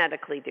to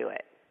phonetically do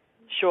it.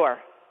 Sure.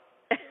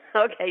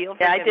 Okay, you'll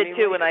forgive me. Yeah, I did me.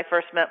 too when I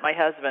first met my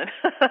husband.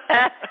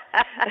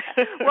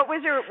 What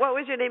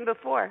was your name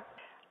before?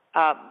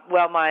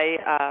 Well,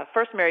 my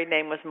first married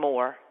name was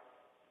Moore.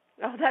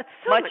 Oh, that's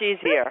so much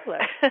easier.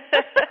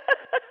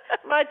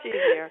 Much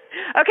easier.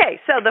 Okay,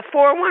 so the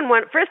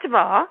 411. First of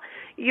all,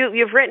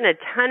 you've written a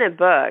ton of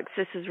books.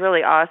 This is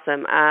really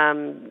awesome.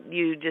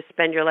 You just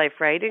spend your life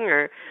writing,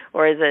 or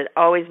has it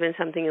always been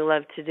something you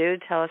love to do?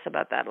 Tell us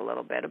about that a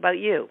little bit, about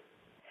you.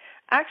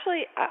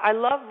 Actually, I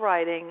love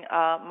writing.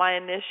 My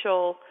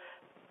initial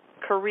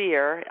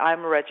career,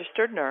 I'm a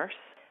registered nurse,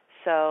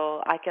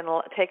 so I can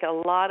take a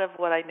lot of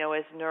what I know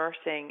as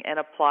nursing and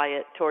apply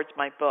it towards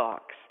my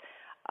books.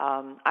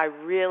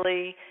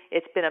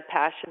 It's been a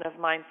passion of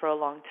mine for a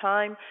long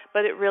time,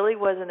 but it really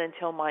wasn't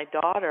until my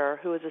daughter,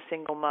 who was a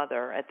single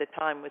mother at the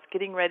time, was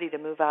getting ready to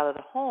move out of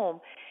the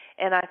home,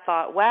 and I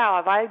thought, wow,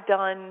 have I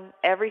done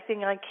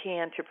everything I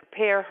can to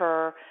prepare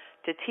her,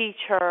 to teach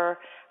her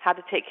how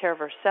to take care of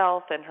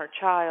herself and her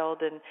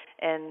child,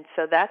 and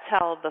so that's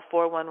how the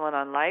 411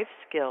 on Life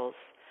Skills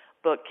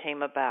book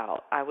came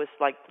about. I was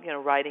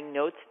writing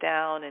notes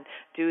down and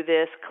do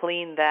this,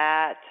 clean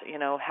that,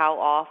 how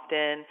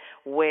often,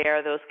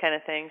 where, those kind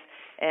of things.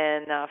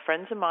 And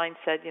friends of mine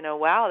said,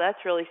 wow,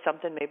 that's really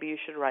something, maybe you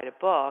should write a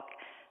book.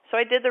 So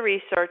I did the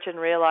research and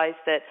realized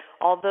that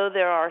although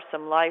there are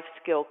some life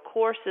skill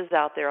courses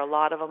out there, a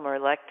lot of them are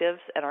electives,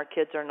 and our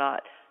kids are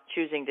not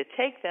choosing to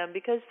take them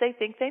because they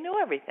think they know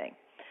everything.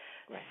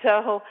 Right.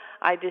 So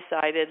I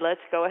decided,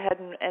 let's go ahead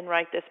and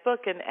write this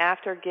book. And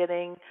after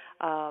getting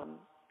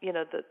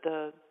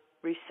the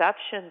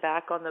reception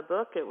back on the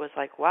book, it was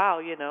like, wow,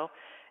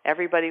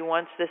 everybody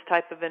wants this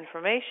type of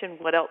information.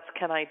 What else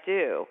can I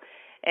do?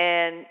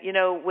 And,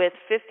 with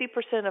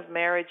 50% of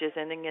marriages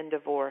ending in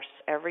divorce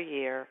every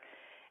year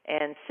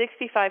and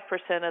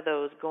 65% of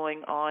those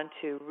going on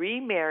to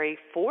remarry,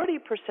 40%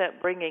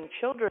 bringing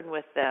children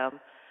with them,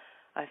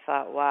 I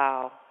thought,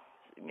 wow,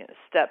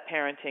 step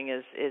parenting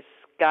is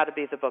got to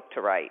be the book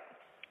to write.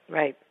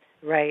 Right.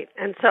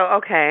 And so,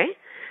 okay,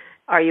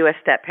 are you a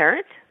step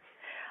parent?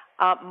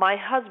 My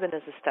husband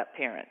is a step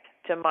parent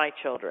to my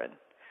children.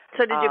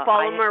 So did you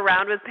follow him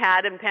around with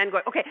pad and pen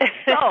going, okay,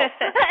 so.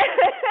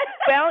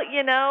 Well,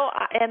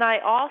 and I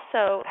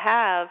also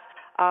have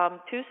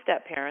two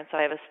step parents.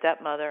 I have a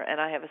stepmother and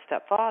I have a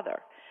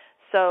stepfather.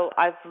 So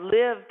I've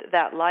lived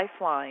that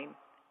lifeline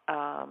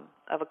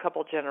of a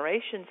couple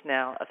generations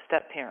now of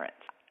step parents.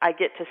 I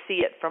get to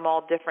see it from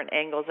all different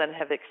angles and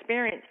have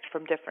experienced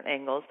from different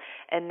angles.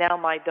 And now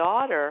my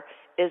daughter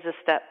is a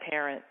step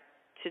parent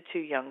to two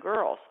young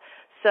girls.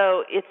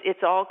 So it's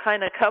all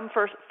kind of come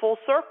full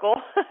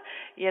circle, and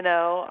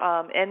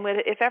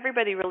if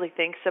everybody really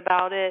thinks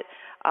about it,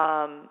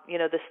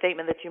 the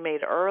statement that you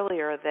made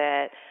earlier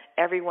that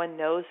everyone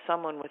knows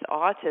someone with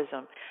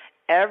autism,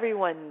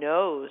 everyone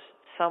knows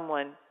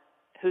someone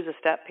who's a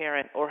step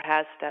parent or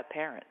has step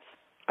parents.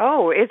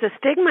 Oh, it's a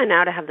stigma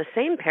now to have the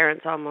same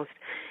parents almost.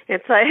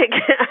 It's like,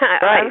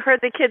 right. I've heard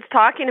the kids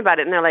talking about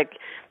it, and they're like,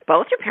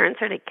 both your parents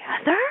are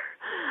together?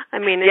 I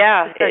mean,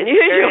 it's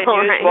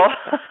unusual,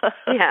 right?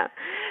 Yeah.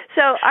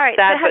 So, all right.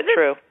 Sad but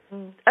true.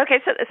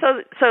 Okay,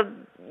 so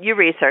you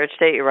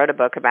researched it. You wrote a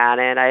book about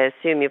it. I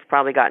assume you've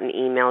probably gotten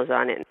emails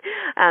on it.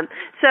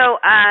 So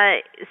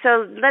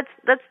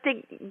let's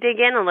dig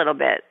in a little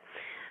bit.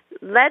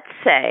 Let's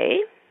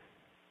say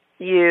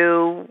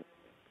you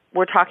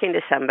were talking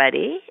to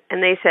somebody,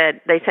 and they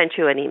sent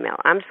you an email.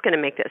 I'm just going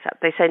to make this up.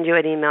 They send you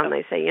an email, and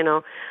they say,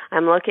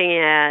 I'm looking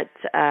at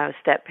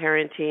step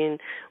parenting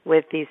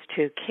with these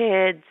two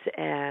kids,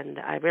 and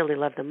I really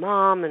love the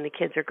mom, and the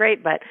kids are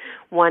great, but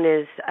one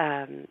is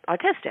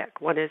autistic.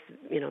 One is,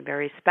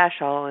 very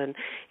special,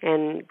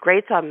 and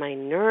grates on my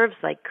nerves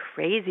like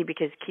crazy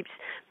because it keeps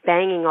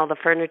banging all the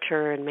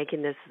furniture and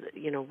making this,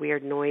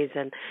 weird noise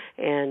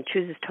and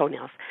chews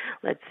toenails,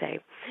 let's say.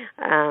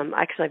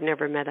 Actually, I've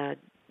never met a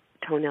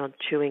toenail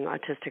chewing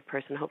autistic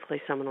person.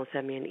 Hopefully someone will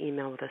send me an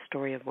email with a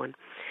story of one.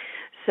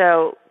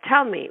 So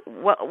tell me,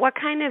 what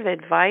kind of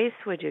advice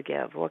would you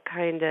give? What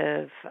kind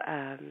of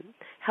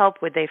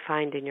help would they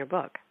find in your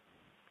book?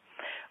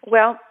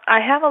 Well,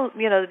 I have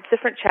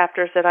different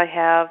chapters that I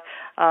have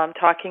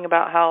talking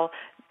about how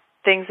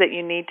things that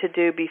you need to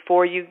do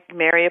before you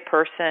marry a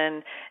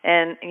person,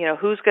 and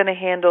who's going to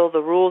handle the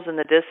rules and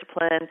the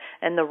discipline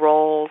and the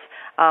roles.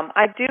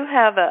 I do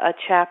have a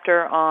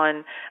chapter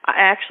on, I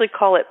actually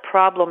call it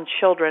problem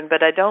children,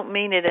 but I don't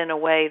mean it in a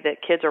way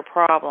that kids are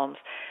problems.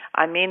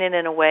 I mean it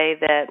in a way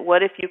that,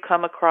 what if you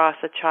come across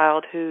a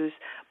child who's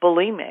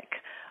bulimic,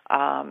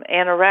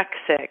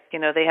 anorexic,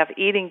 they have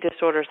eating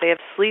disorders, they have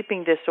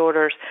sleeping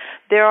disorders.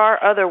 There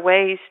are other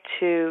ways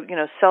to,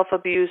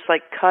 self-abuse,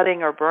 like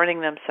cutting or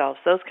burning themselves,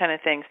 those kind of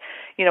things.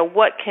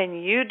 What can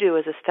you do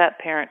as a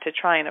step-parent to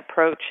try and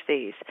approach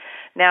these?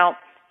 Now,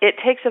 it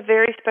takes a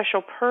very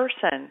special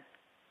person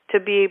to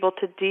be able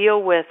to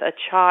deal with a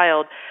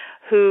child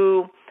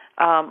who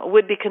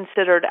would be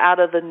considered out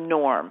of the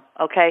norm,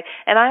 okay?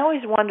 And I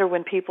always wonder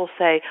when people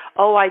say,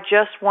 oh, I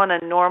just want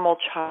a normal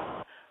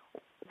child.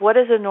 What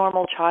is a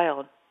normal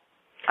child?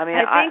 I mean,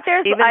 I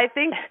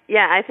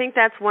think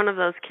that's one of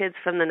those kids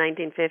from the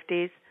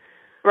 1950s.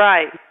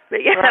 Right. But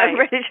yeah, right. I'm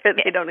pretty sure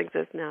they don't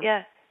exist now.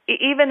 Yeah.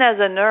 Even as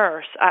a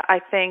nurse, I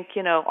think,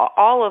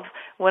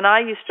 when I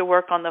used to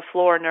work on the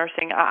floor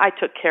nursing, I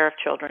took care of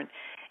children.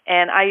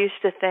 And I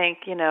used to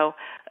think,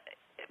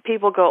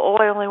 people go, oh,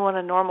 I only want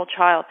a normal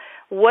child.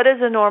 What is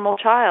a normal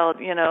child?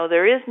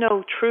 There is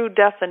no true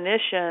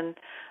definition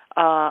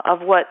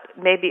of what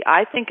maybe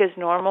I think is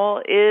normal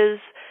is,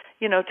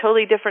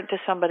 totally different to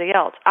somebody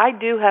else. I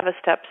do have a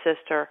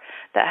stepsister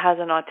that has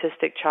an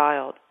autistic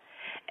child.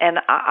 And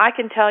I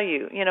can tell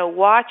you,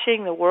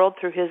 watching the world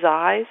through his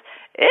eyes,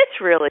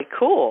 it's really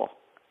cool.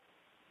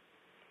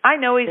 I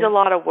know he's a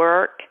lot of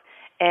work,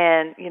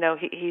 and,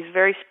 he's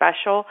very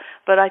special,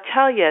 but I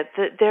tell you,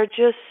 they're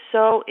just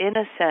so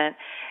innocent,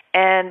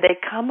 and they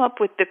come up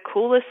with the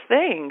coolest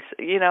things.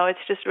 It's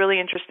just really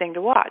interesting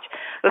to watch.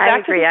 But I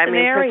back agree. to the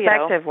scenario,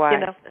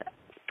 perspective-wise.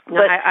 No,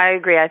 I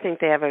agree. I think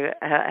they have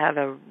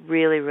a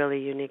really, really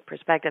unique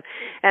perspective.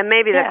 And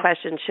maybe the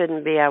question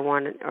shouldn't be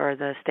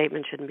the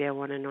statement shouldn't be I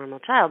want a normal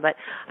child, but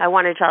I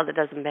want a child that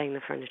doesn't bang the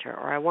furniture,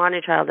 or I want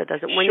a child that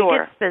doesn't. When you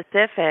get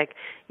specific,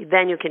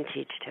 then you can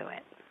teach to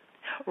it.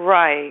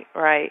 Right.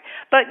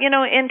 But,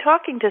 in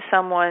talking to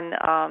someone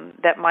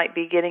that might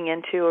be getting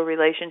into a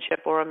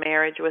relationship or a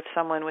marriage with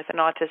someone with an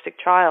autistic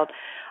child,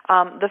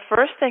 the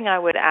first thing I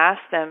would ask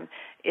them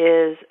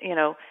is,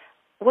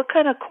 what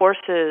kind of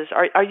courses,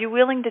 are you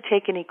willing to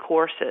take any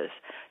courses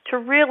to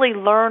really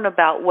learn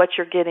about what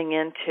you're getting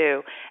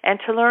into and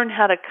to learn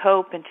how to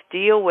cope and to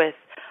deal with,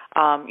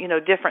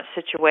 different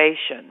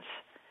situations?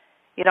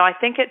 I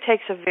think it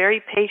takes a very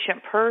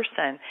patient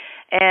person.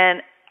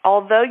 And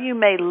although you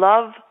may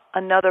love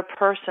another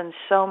person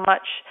so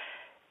much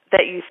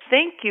that you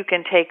think you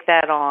can take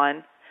that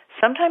on,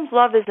 sometimes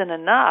love isn't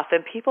enough,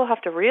 and people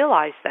have to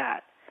realize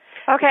that.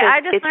 Okay, I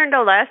just learned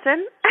a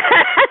lesson.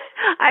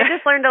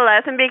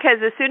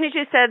 Because as soon as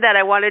you said that,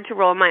 I wanted to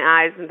roll my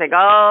eyes and think,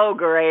 oh,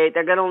 great,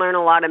 they're going to learn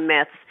a lot of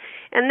myths.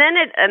 And then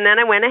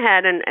I went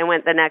ahead and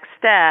went the next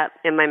step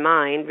in my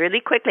mind really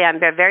quickly. I'm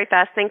a very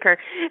fast thinker.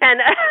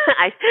 And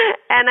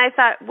I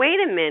thought, wait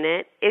a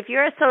minute, if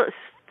you're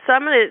so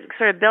I'm going to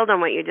sort of build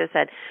on what you just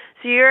said.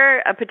 So you're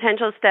a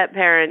potential step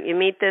parent. You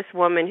meet this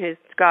woman who's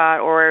got,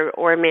 or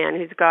a man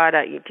who's got,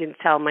 you can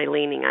tell my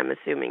leaning. I'm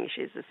assuming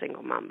she's a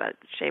single mom, but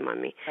shame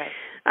on me.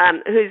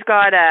 Right. Who's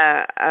got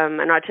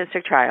an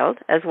autistic child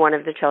as one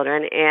of the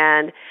children,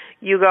 and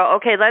you go,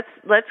 okay,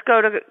 let's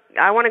go to.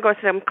 I want to go to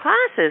some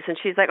classes, and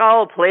she's like,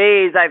 oh,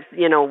 please,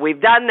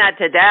 we've done that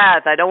to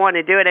death. I don't want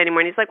to do it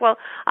anymore. And he's like, well,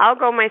 I'll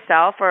go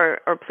myself, or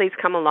please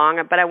come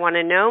along, but I want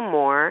to know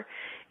more.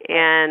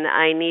 And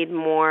I need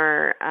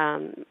more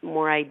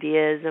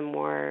ideas and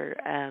more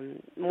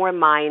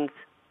minds.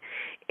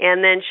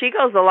 And then she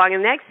goes along,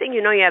 and next thing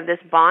you know, you have this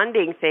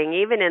bonding thing,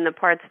 even in the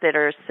parts that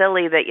are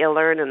silly that you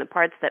learn and the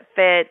parts that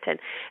fit,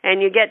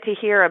 and you get to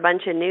hear a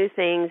bunch of new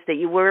things that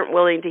you weren't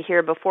willing to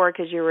hear before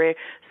because you were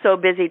so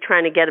busy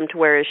trying to get him to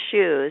wear his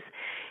shoes.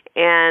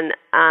 And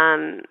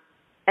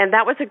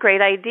that was a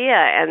great idea,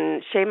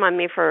 and shame on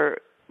me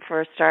for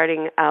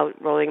starting out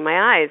rolling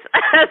my eyes.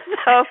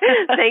 So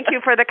thank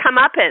you for the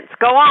comeuppance.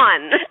 Go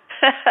on.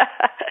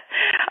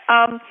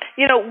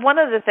 One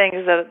of the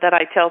things that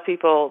I tell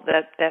people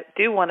that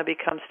do want to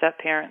become step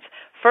parents,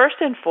 first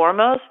and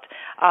foremost,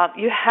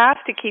 you have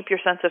to keep your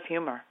sense of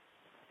humor.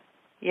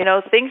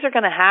 Things are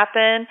going to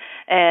happen,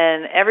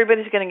 and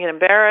everybody's going to get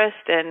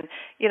embarrassed, and,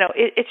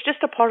 it's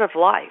just a part of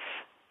life.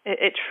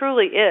 It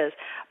truly is.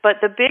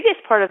 But the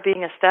biggest part of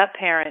being a step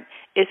parent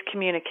is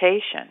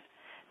communication.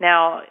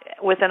 Now,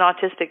 with an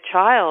autistic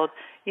child,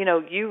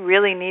 you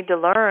really need to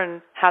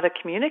learn how to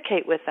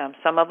communicate with them.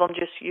 Some of them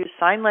just use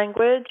sign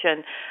language,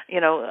 and,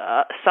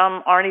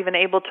 some aren't even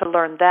able to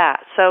learn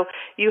that. So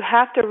you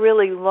have to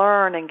really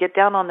learn and get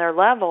down on their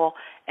level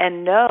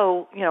and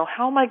know,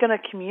 how am I going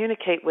to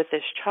communicate with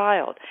this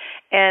child?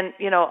 And,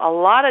 a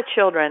lot of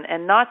children,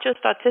 and not just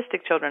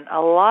autistic children, a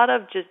lot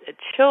of just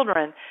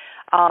children,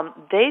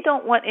 they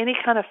don't want any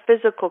kind of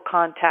physical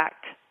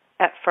contact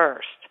at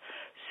first.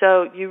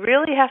 So you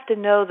really have to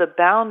know the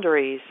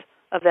boundaries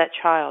of that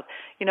child.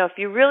 You know, if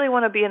you really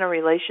want to be in a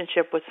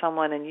relationship with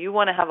someone and you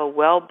want to have a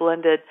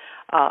well-blended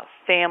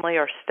family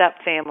or step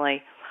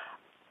family,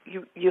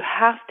 you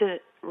have to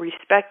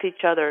respect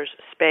each other's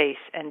space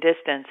and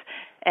distance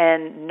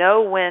and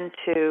know when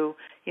to,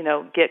 you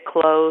know, get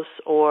close,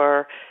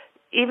 or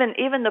even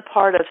the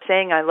part of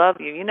saying I love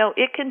you. You know,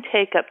 it can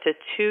take up to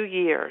 2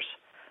 years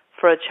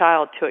for a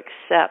child to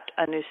accept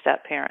a new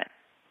step parent.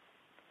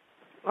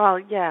 Well,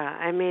 yeah.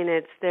 I mean,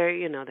 it's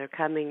they're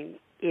coming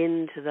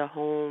into the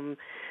home,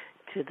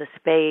 to the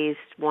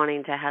space,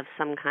 wanting to have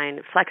some kind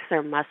of flex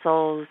their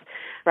muscles,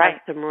 right?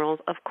 Have some rules.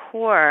 Of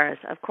course.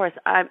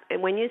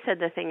 When you said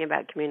the thing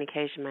about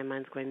communication, my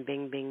mind's going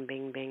bing, bing,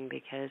 bing, bing,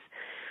 because,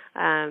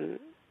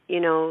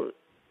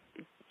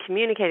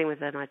 communicating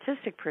with an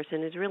autistic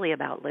person is really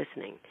about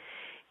listening.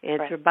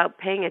 It's about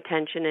paying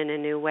attention in a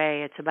new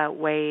way. It's about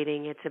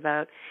waiting. It's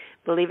about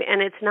believing.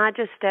 And it's not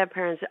just step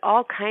parents.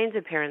 All kinds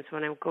of parents,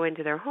 when I go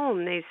into their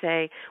home, they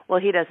say, well,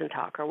 he doesn't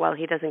talk, or, well,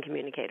 he doesn't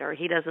communicate, or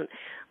he doesn't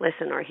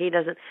listen, or he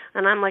doesn't.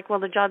 And I'm like, well,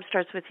 the job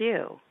starts with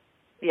you.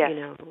 Yes. You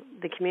know,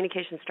 the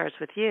communication starts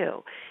with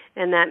you.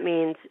 And that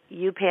means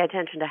you pay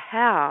attention to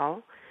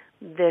how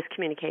this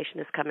communication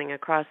is coming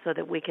across so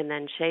that we can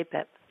then shape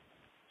it.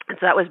 And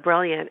so that was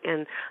brilliant,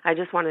 and I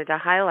just wanted to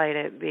highlight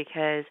it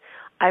because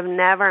I've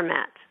never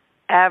met,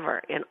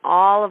 ever, in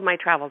all of my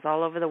travels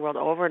all over the world,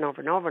 over and over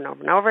and over and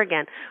over and over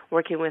again,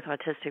 working with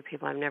autistic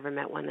people, I've never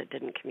met one that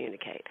didn't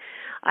communicate.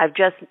 I've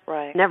just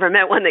never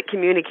met one that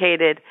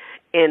communicated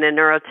in a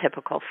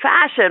neurotypical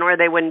fashion where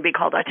they wouldn't be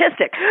called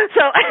autistic.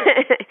 So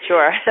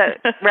sure.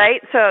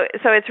 So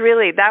it's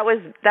really, that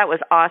was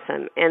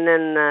awesome. And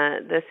then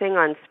the thing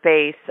on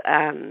space,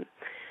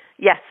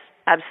 yes,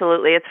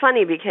 absolutely. It's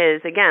funny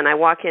because, again, I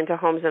walk into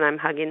homes and I'm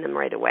hugging them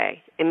right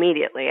away,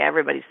 immediately.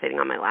 Everybody's sitting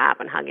on my lap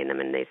and hugging them,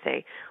 and they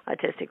say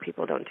autistic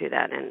people don't do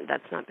that, and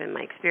that's not been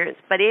my experience.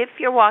 But if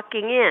you're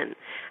walking in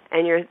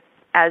and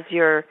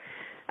you're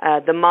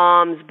the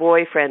mom's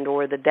boyfriend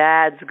or the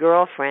dad's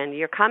girlfriend,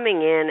 you're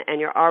coming in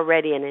and you're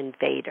already an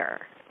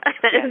invader.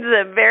 It's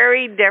a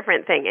very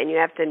different thing, and you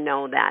have to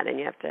know that, and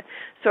you have to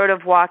sort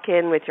of walk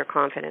in with your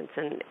confidence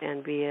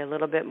and be a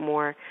little bit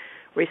more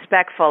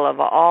respectful of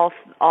all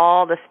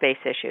the space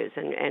issues,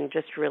 and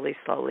just really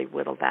slowly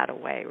whittle that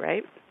away,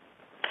 right?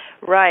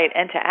 Right,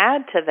 and to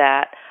add to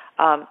that,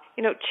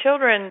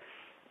 children,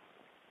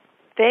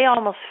 they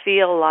almost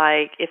feel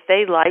like if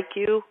they like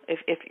you, if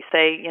you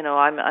say,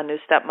 I'm a new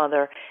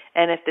stepmother,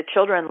 and if the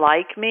children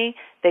like me,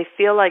 they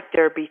feel like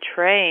they're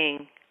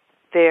betraying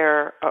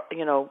their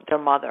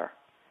mother.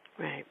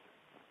 Right.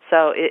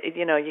 So,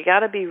 you got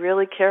to be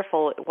really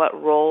careful what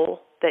role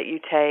that you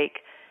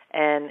take,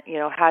 and,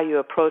 how you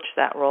approach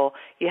that role.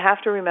 You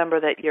have to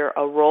remember that you're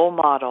a role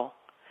model.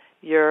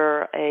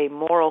 You're a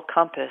moral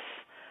compass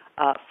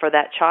for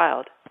that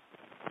child.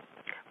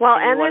 Well,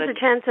 and there's a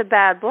chance of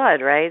bad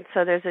blood, right?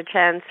 So there's a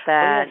chance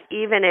that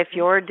even if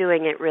you're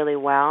doing it really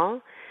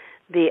well,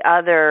 the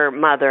other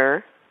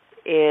mother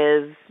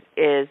is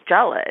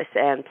jealous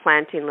and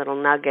planting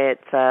little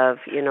nuggets of,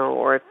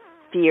 or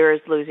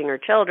fears losing her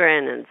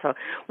children, and so,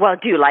 well,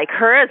 do you like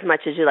her as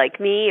much as you like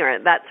me, or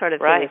that sort of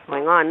thing is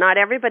going on. Not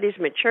everybody's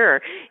mature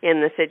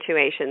in the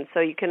situation, so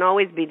you can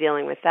always be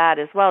dealing with that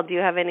as well. Do you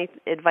have any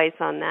advice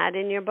on that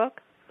in your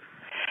book?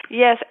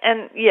 Yes,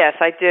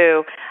 I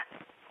do.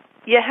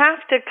 You have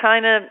to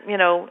kind of,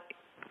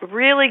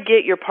 really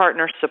get your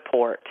partner's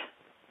support.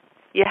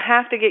 You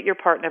have to get your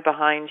partner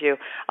behind you.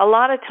 A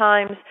lot of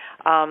times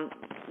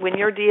when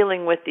you're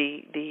dealing with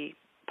the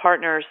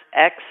partner's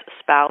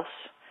ex-spouse,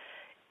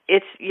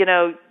 it's,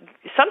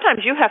 sometimes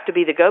you have to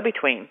be the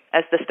go-between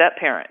as the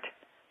step-parent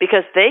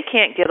because they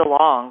can't get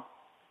along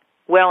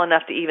well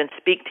enough to even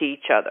speak to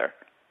each other,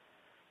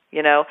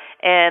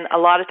 and a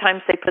lot of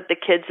times they put the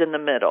kids in the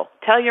middle.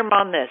 Tell your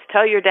mom this,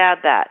 tell your dad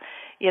that,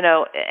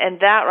 and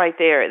that right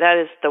there, that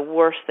is the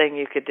worst thing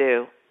you could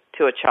do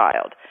to a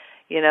child.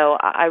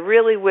 I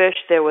really wish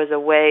there was a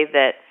way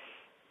that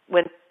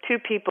when two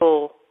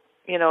people,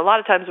 a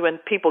lot of times when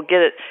people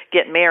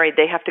get married,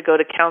 they have to go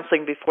to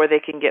counseling before they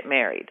can get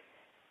married.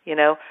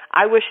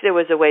 I wish there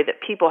was a way that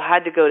people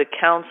had to go to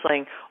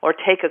counseling or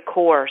take a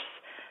course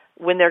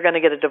when they're going to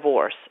get a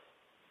divorce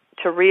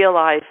to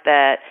realize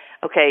that,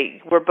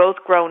 okay, we're both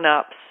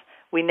grown-ups.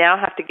 We now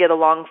have to get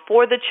along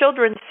for the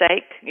children's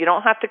sake. You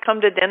don't have to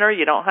come to dinner.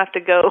 You don't have to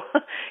go,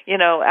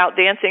 out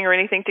dancing or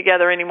anything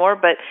together anymore,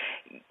 but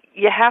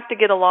you have to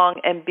get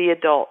along and be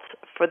adults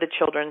for the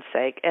children's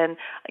sake. And,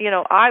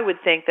 I would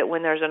think that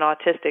when there's an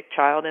autistic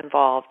child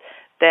involved,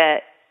 that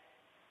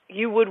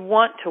you would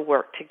want to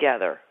work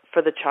together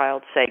for the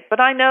child's sake.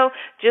 But I know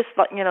just,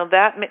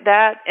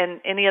 that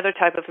and any other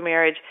type of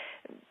marriage,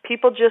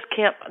 people just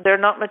can't, they're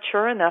not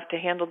mature enough to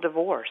handle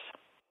divorce.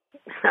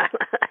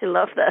 I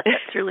love that.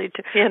 That's really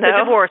the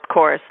Divorce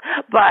Course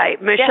by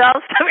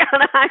Michelle.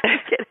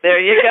 There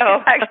you go.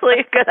 It's actually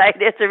a good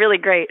idea. It's really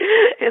great.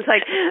 It's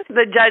like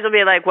the judge will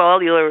be like,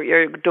 well,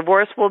 your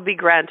divorce will be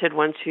granted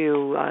once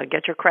you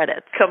get your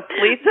credits.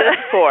 Complete this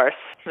course.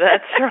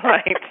 That's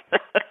right.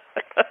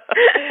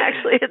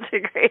 Actually, it's a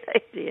great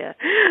idea.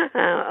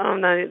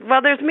 No.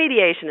 Well, there's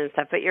mediation and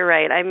stuff, but you're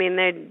right. I mean,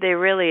 there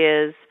really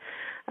is.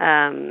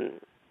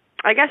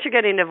 I guess you're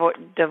getting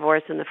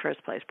divorced in the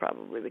first place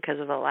probably because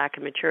of a lack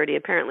of maturity.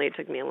 Apparently, it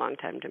took me a long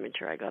time to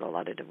mature. I got a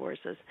lot of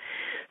divorces.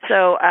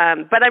 So,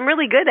 but I'm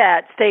really good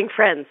at staying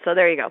friends. So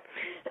there you go.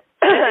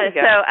 There you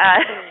go.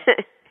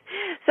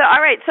 So,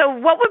 all right. So,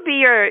 what would be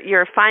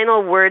your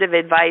final word of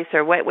advice,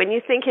 or when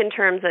you think in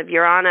terms of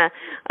you're on a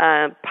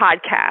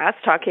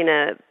podcast talking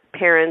to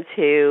parents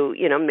who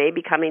may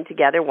be coming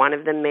together? One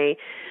of them may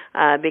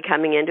be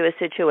coming into a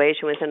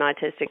situation with an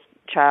autistic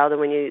child,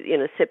 and when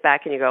you sit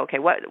back and you go, okay,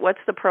 what's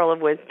the pearl of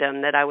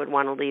wisdom that I would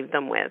want to leave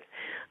them with?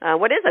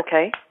 What is it?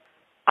 Okay,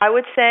 I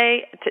would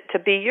say to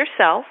be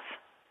yourself,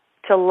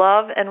 to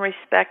love and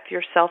respect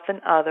yourself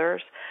and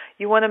others.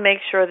 You want to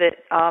make sure that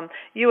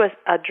you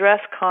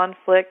address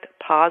conflict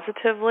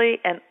positively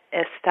and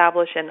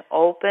establish an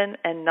open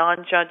and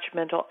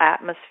non-judgmental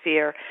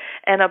atmosphere.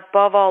 And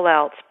above all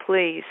else,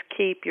 please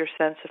keep your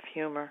sense of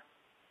humor.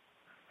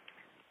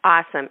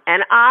 Awesome.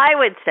 And I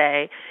would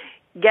say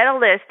get a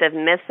list of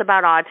myths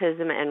about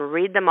autism and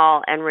read them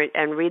all and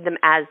read them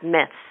as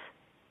myths.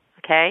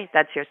 Okay?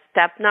 That's your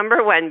step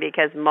number one,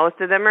 because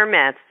most of them are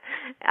myths.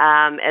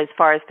 As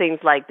far as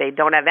things like they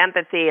don't have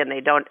empathy and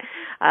they don't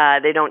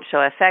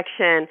show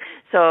affection.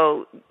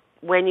 So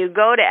when you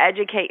go to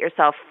educate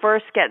yourself,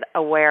 first get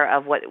aware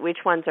of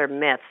which ones are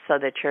myths, so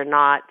that you're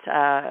not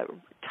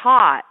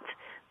taught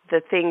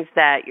the things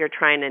that you're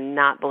trying to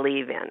not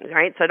believe in,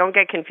 right? So don't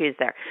get confused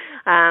there.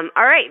 All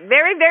right,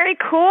 very, very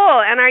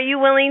cool. And are you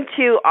willing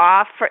to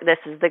offer, this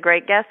is the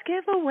Great Guest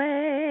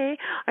Giveaway,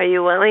 are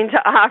you willing to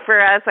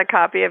offer us a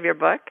copy of your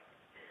book?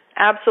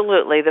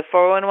 Absolutely, the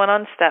 411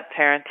 on Step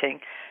Parenting.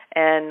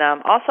 And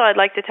also I'd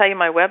like to tell you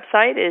my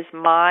website is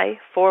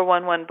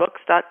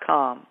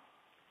my411books.com.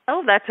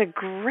 Oh, that's a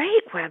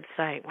great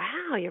website.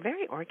 Wow, you're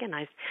very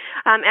organized.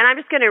 And I'm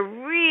just going to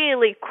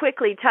really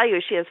quickly tell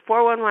you, she has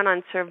 411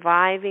 on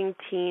surviving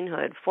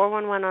teenhood,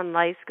 411 on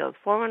life skills,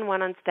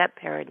 411 on step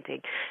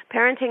parenting,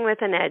 parenting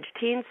with an edge,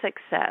 teen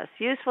success,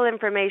 useful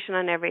information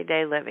on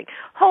everyday living.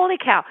 Holy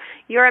cow,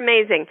 you're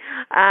amazing.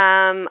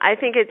 I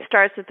think it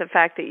starts with the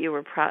fact that you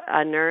were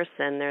a nurse,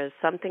 and there's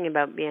something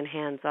about being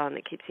hands-on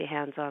that keeps you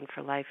hands-on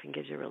for life and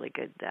gives you really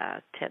good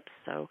tips.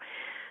 So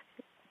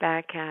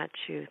back at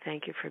you.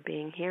 Thank you for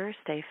being here.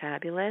 Stay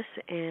fabulous,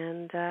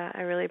 and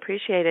I really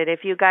appreciate it.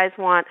 If you guys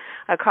want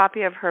a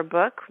copy of her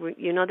book,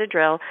 you know the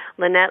drill,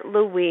 Lynette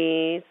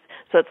Louise.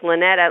 So it's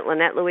Lynette at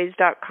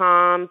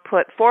LynetteLouise.com.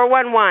 Put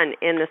 411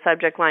 in the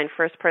subject line.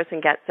 First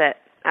person gets it.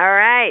 All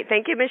right.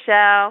 Thank you,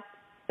 Michelle.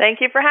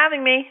 Thank you for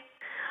having me.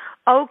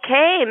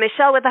 Okay.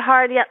 Michelle with a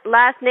hard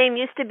last name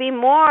used to be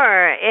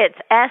more. It's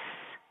S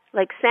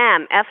like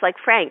Sam, F like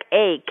Frank,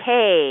 A,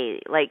 K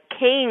like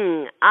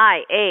King,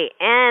 I, A,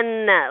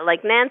 N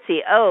like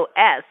Nancy, O,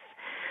 S,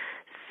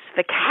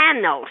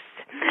 Spikanos.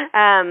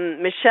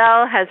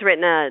 Michelle has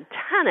written a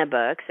ton of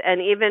books, and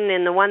even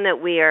in the one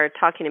that we are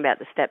talking about,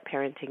 the Step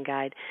Parenting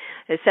Guide,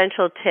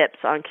 essential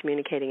tips on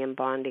communicating and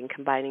bonding,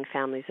 combining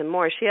families, and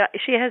more. She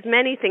has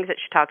many things that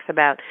she talks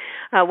about,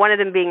 one of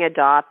them being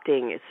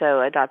adopting. So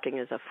adopting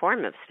is a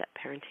form of step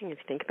parenting, if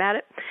you think about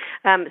it.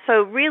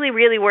 So really,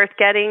 really worth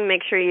getting.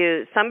 Make sure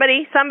you,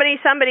 somebody, send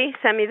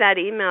me that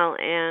email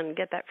and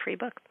get that free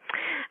book.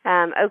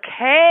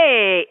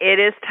 Okay, it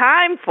is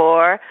time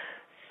for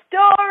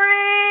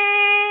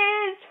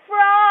Stories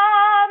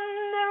from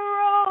the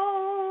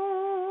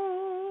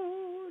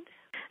Road.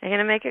 I'm going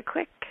to make it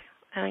quick,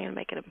 and I'm going to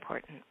make it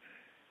important.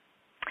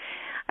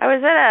 I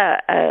was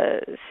at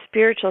a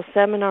spiritual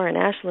seminar in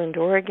Ashland,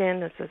 Oregon.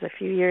 This was a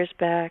few years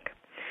back.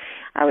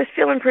 I was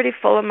feeling pretty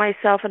full of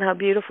myself and how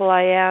beautiful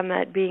I am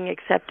at being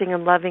accepting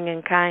and loving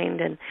and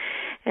kind,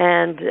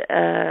 and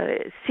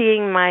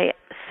seeing my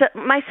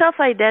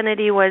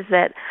self-identity was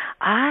that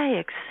I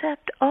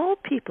accept all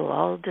people,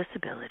 all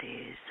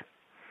disabilities.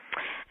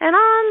 And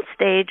on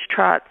stage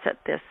trots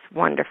at this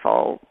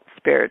wonderful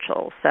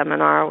spiritual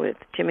seminar with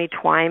Jimmy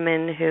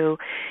Twyman, who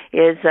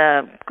is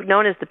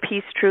known as the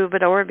Peace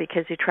Troubadour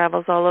because he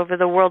travels all over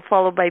the world,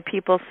 followed by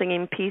people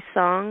singing peace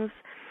songs.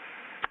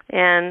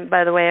 And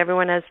by the way,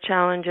 everyone has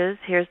challenges.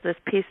 Here's this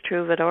Peace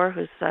Troubadour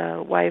whose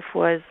wife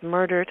was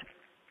murdered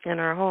in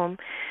her home.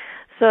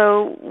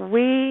 So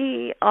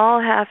we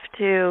all have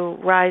to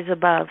rise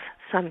above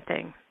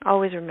something.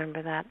 Always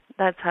remember that.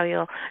 That's how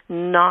you'll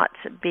not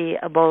be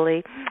a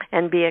bully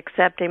and be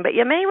accepting. But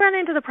you may run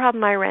into the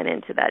problem I ran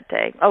into that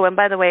day. Oh, and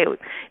by the way,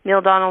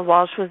 Neil Donald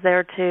Walsh was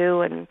there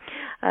too, and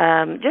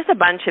just a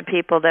bunch of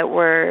people that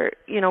were,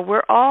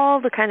 we're all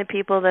the kind of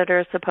people that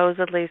are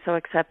supposedly so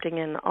accepting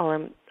and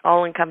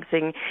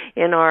all-encompassing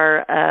in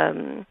our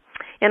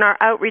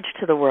outreach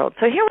to the world.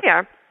 So here we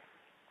are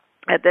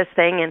at this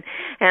thing,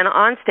 and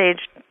on stage,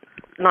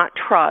 not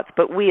trots,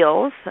 but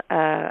wheels,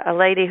 a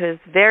lady who's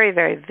very,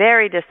 very,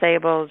 very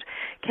disabled,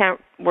 can't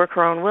work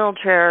her own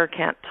wheelchair,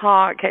 can't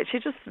talk,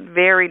 she's just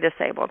very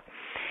disabled.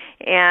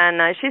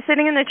 And she's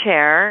sitting in the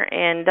chair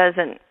and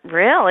doesn't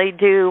really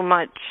do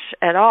much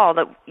at all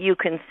that you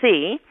can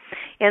see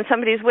and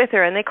somebody's with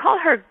her, and they call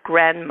her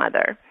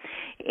grandmother.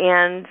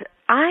 And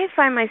I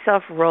find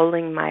myself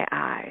rolling my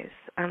eyes.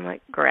 I'm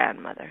like,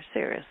 grandmother,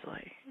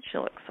 seriously? She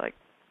looks like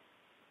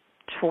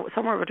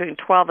somewhere between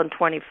 12 and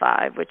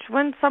 25, which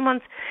when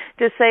someone's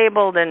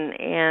disabled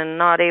and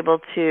not able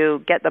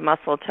to get the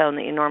muscle tone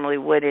that you normally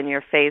would in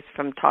your face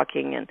from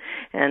talking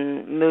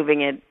and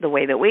moving it the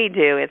way that we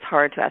do, it's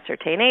hard to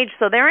ascertain age.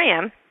 So there I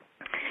am,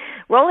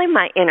 rolling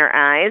my inner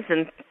eyes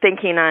and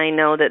thinking I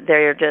know that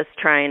they're just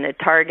trying to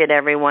target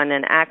everyone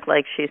and act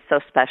like she's so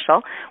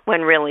special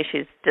when really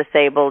she's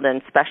disabled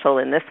and special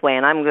in this way,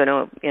 and I'm going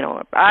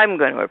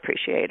to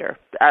appreciate her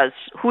as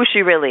who she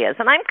really is.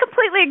 And I'm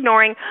completely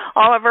ignoring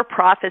all of her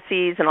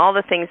prophecies and all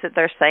the things that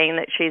they're saying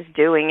that she's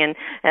doing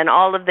and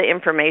all of the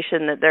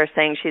information that they're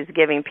saying she's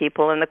giving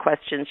people and the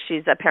questions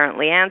she's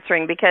apparently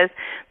answering, because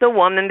the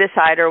woman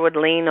beside her would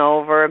lean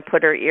over and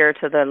put her ear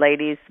to the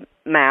lady's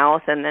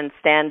mouth and then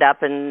stand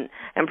up and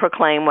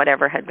proclaim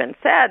whatever had been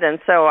said. And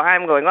so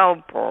I'm going, oh,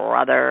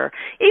 brother,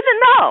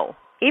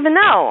 even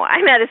though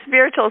I'm at a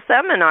spiritual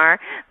seminar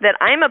that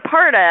I'm a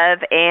part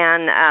of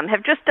and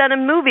have just done a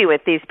movie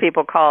with these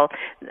people called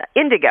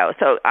Indigo.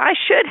 So I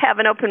should have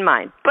an open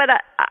mind, but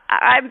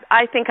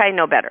I think I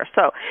know better.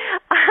 So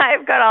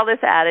I've got all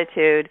this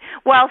attitude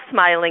while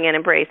smiling and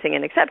embracing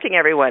and accepting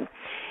everyone,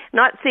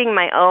 not seeing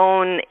my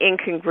own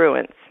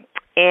incongruence.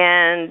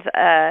 And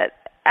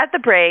at the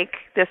break,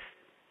 this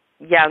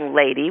young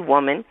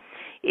woman,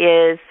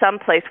 is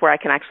someplace where I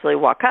can actually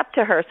walk up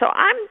to her. So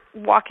I'm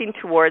walking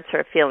towards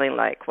her feeling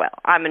like, well,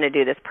 I'm going to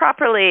do this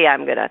properly.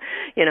 I'm going to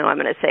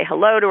say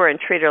hello to her and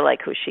treat her like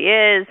who she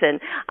is.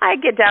 And I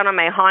get down on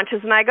my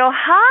haunches and I go,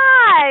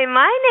 hi,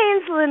 my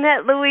name's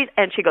Lynette Louise.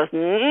 And she goes,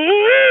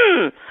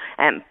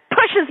 and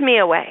pushes me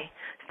away,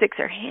 sticks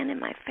her hand in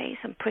my face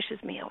and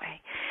pushes me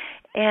away.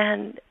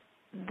 And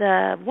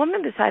the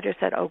woman beside her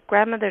said, oh,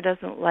 grandmother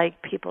doesn't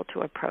like people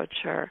to approach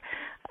her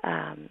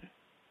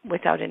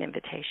without an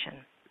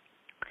invitation.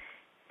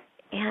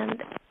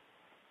 And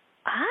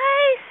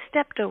I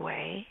stepped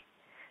away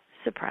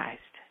surprised,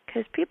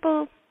 because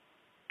people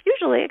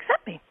usually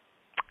accept me.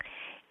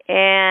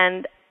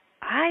 And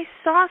I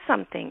saw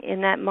something in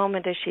that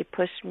moment as she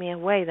pushed me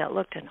away that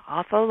looked an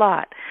awful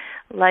lot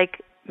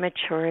like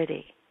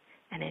maturity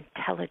and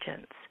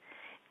intelligence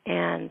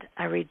and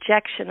a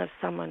rejection of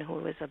someone who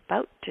was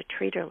about to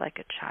treat her like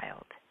a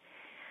child.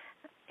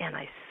 And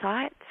I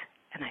saw it,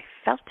 and I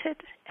felt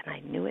it, and I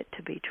knew it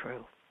to be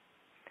true.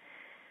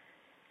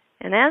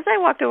 And as I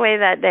walked away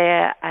that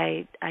day,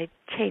 I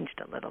changed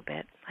a little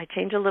bit. I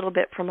changed a little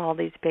bit from all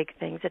these big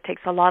things. It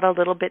takes a lot of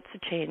little bits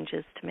of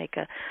changes to make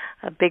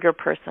a bigger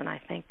person,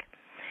 I think.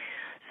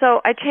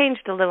 So I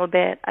changed a little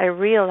bit. I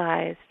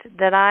realized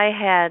that I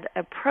had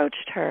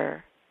approached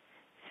her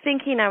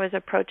thinking I was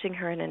approaching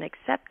her in an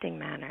accepting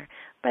manner,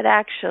 but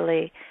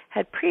actually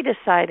had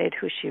pre-decided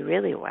who she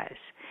really was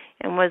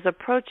and was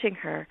approaching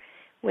her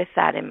with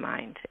that in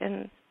mind,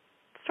 and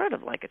sort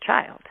of like a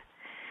child.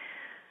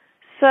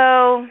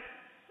 So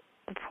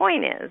the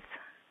point is,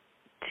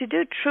 to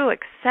do true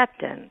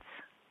acceptance,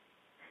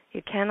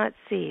 you cannot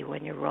see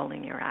when you're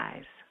rolling your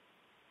eyes.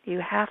 You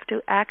have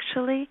to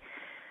actually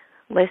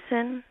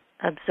listen,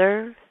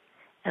 observe,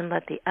 and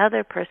let the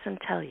other person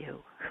tell you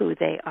who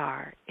they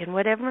are in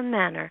whatever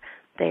manner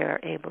they are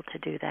able to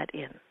do that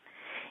in.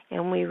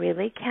 And we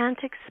really can't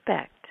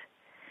expect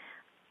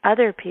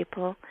other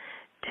people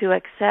to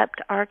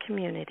accept our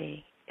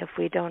community if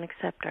we don't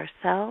accept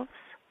ourselves.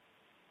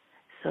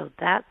 So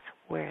that's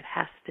where it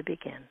has to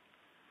begin.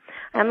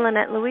 I'm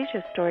Lynette Louise,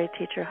 your story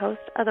teacher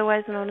host,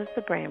 otherwise known as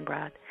the Brain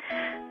Broad.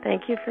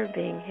 Thank you for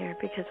being here,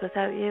 because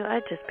without you,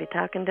 I'd just be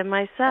talking to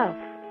myself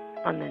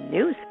on the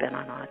new spin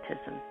on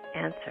autism,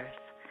 Answers.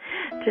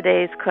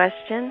 Today's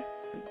question,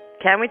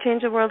 can we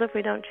change the world if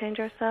we don't change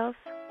ourselves?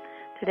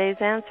 Today's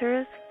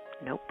answer is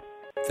nope.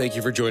 Thank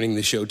you for joining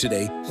the show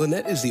today.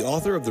 Lynette is the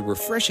author of the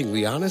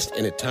refreshingly honest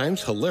and at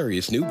times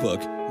hilarious new book,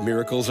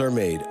 Miracles Are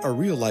Made, a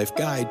real-life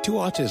guide to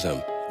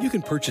autism. You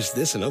can purchase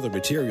this and other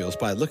materials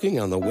by looking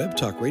on the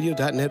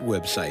webtalkradio.net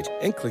website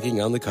and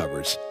clicking on the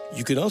covers.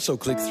 You can also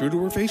click through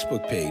to her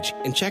Facebook page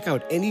and check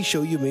out any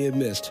show you may have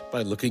missed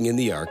by looking in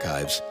the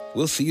archives.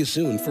 We'll see you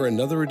soon for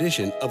another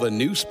edition of A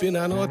New Spin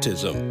on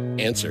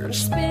Autism,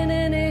 Answers.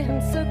 Spinning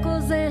in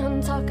circles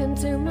and talking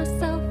to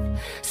myself.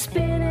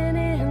 Spinning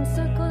in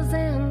circles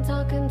and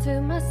talking to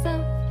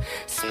myself.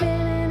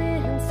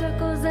 Spinning in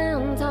circles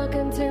and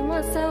talking to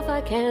myself.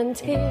 I can't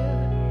hear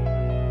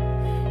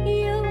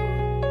you.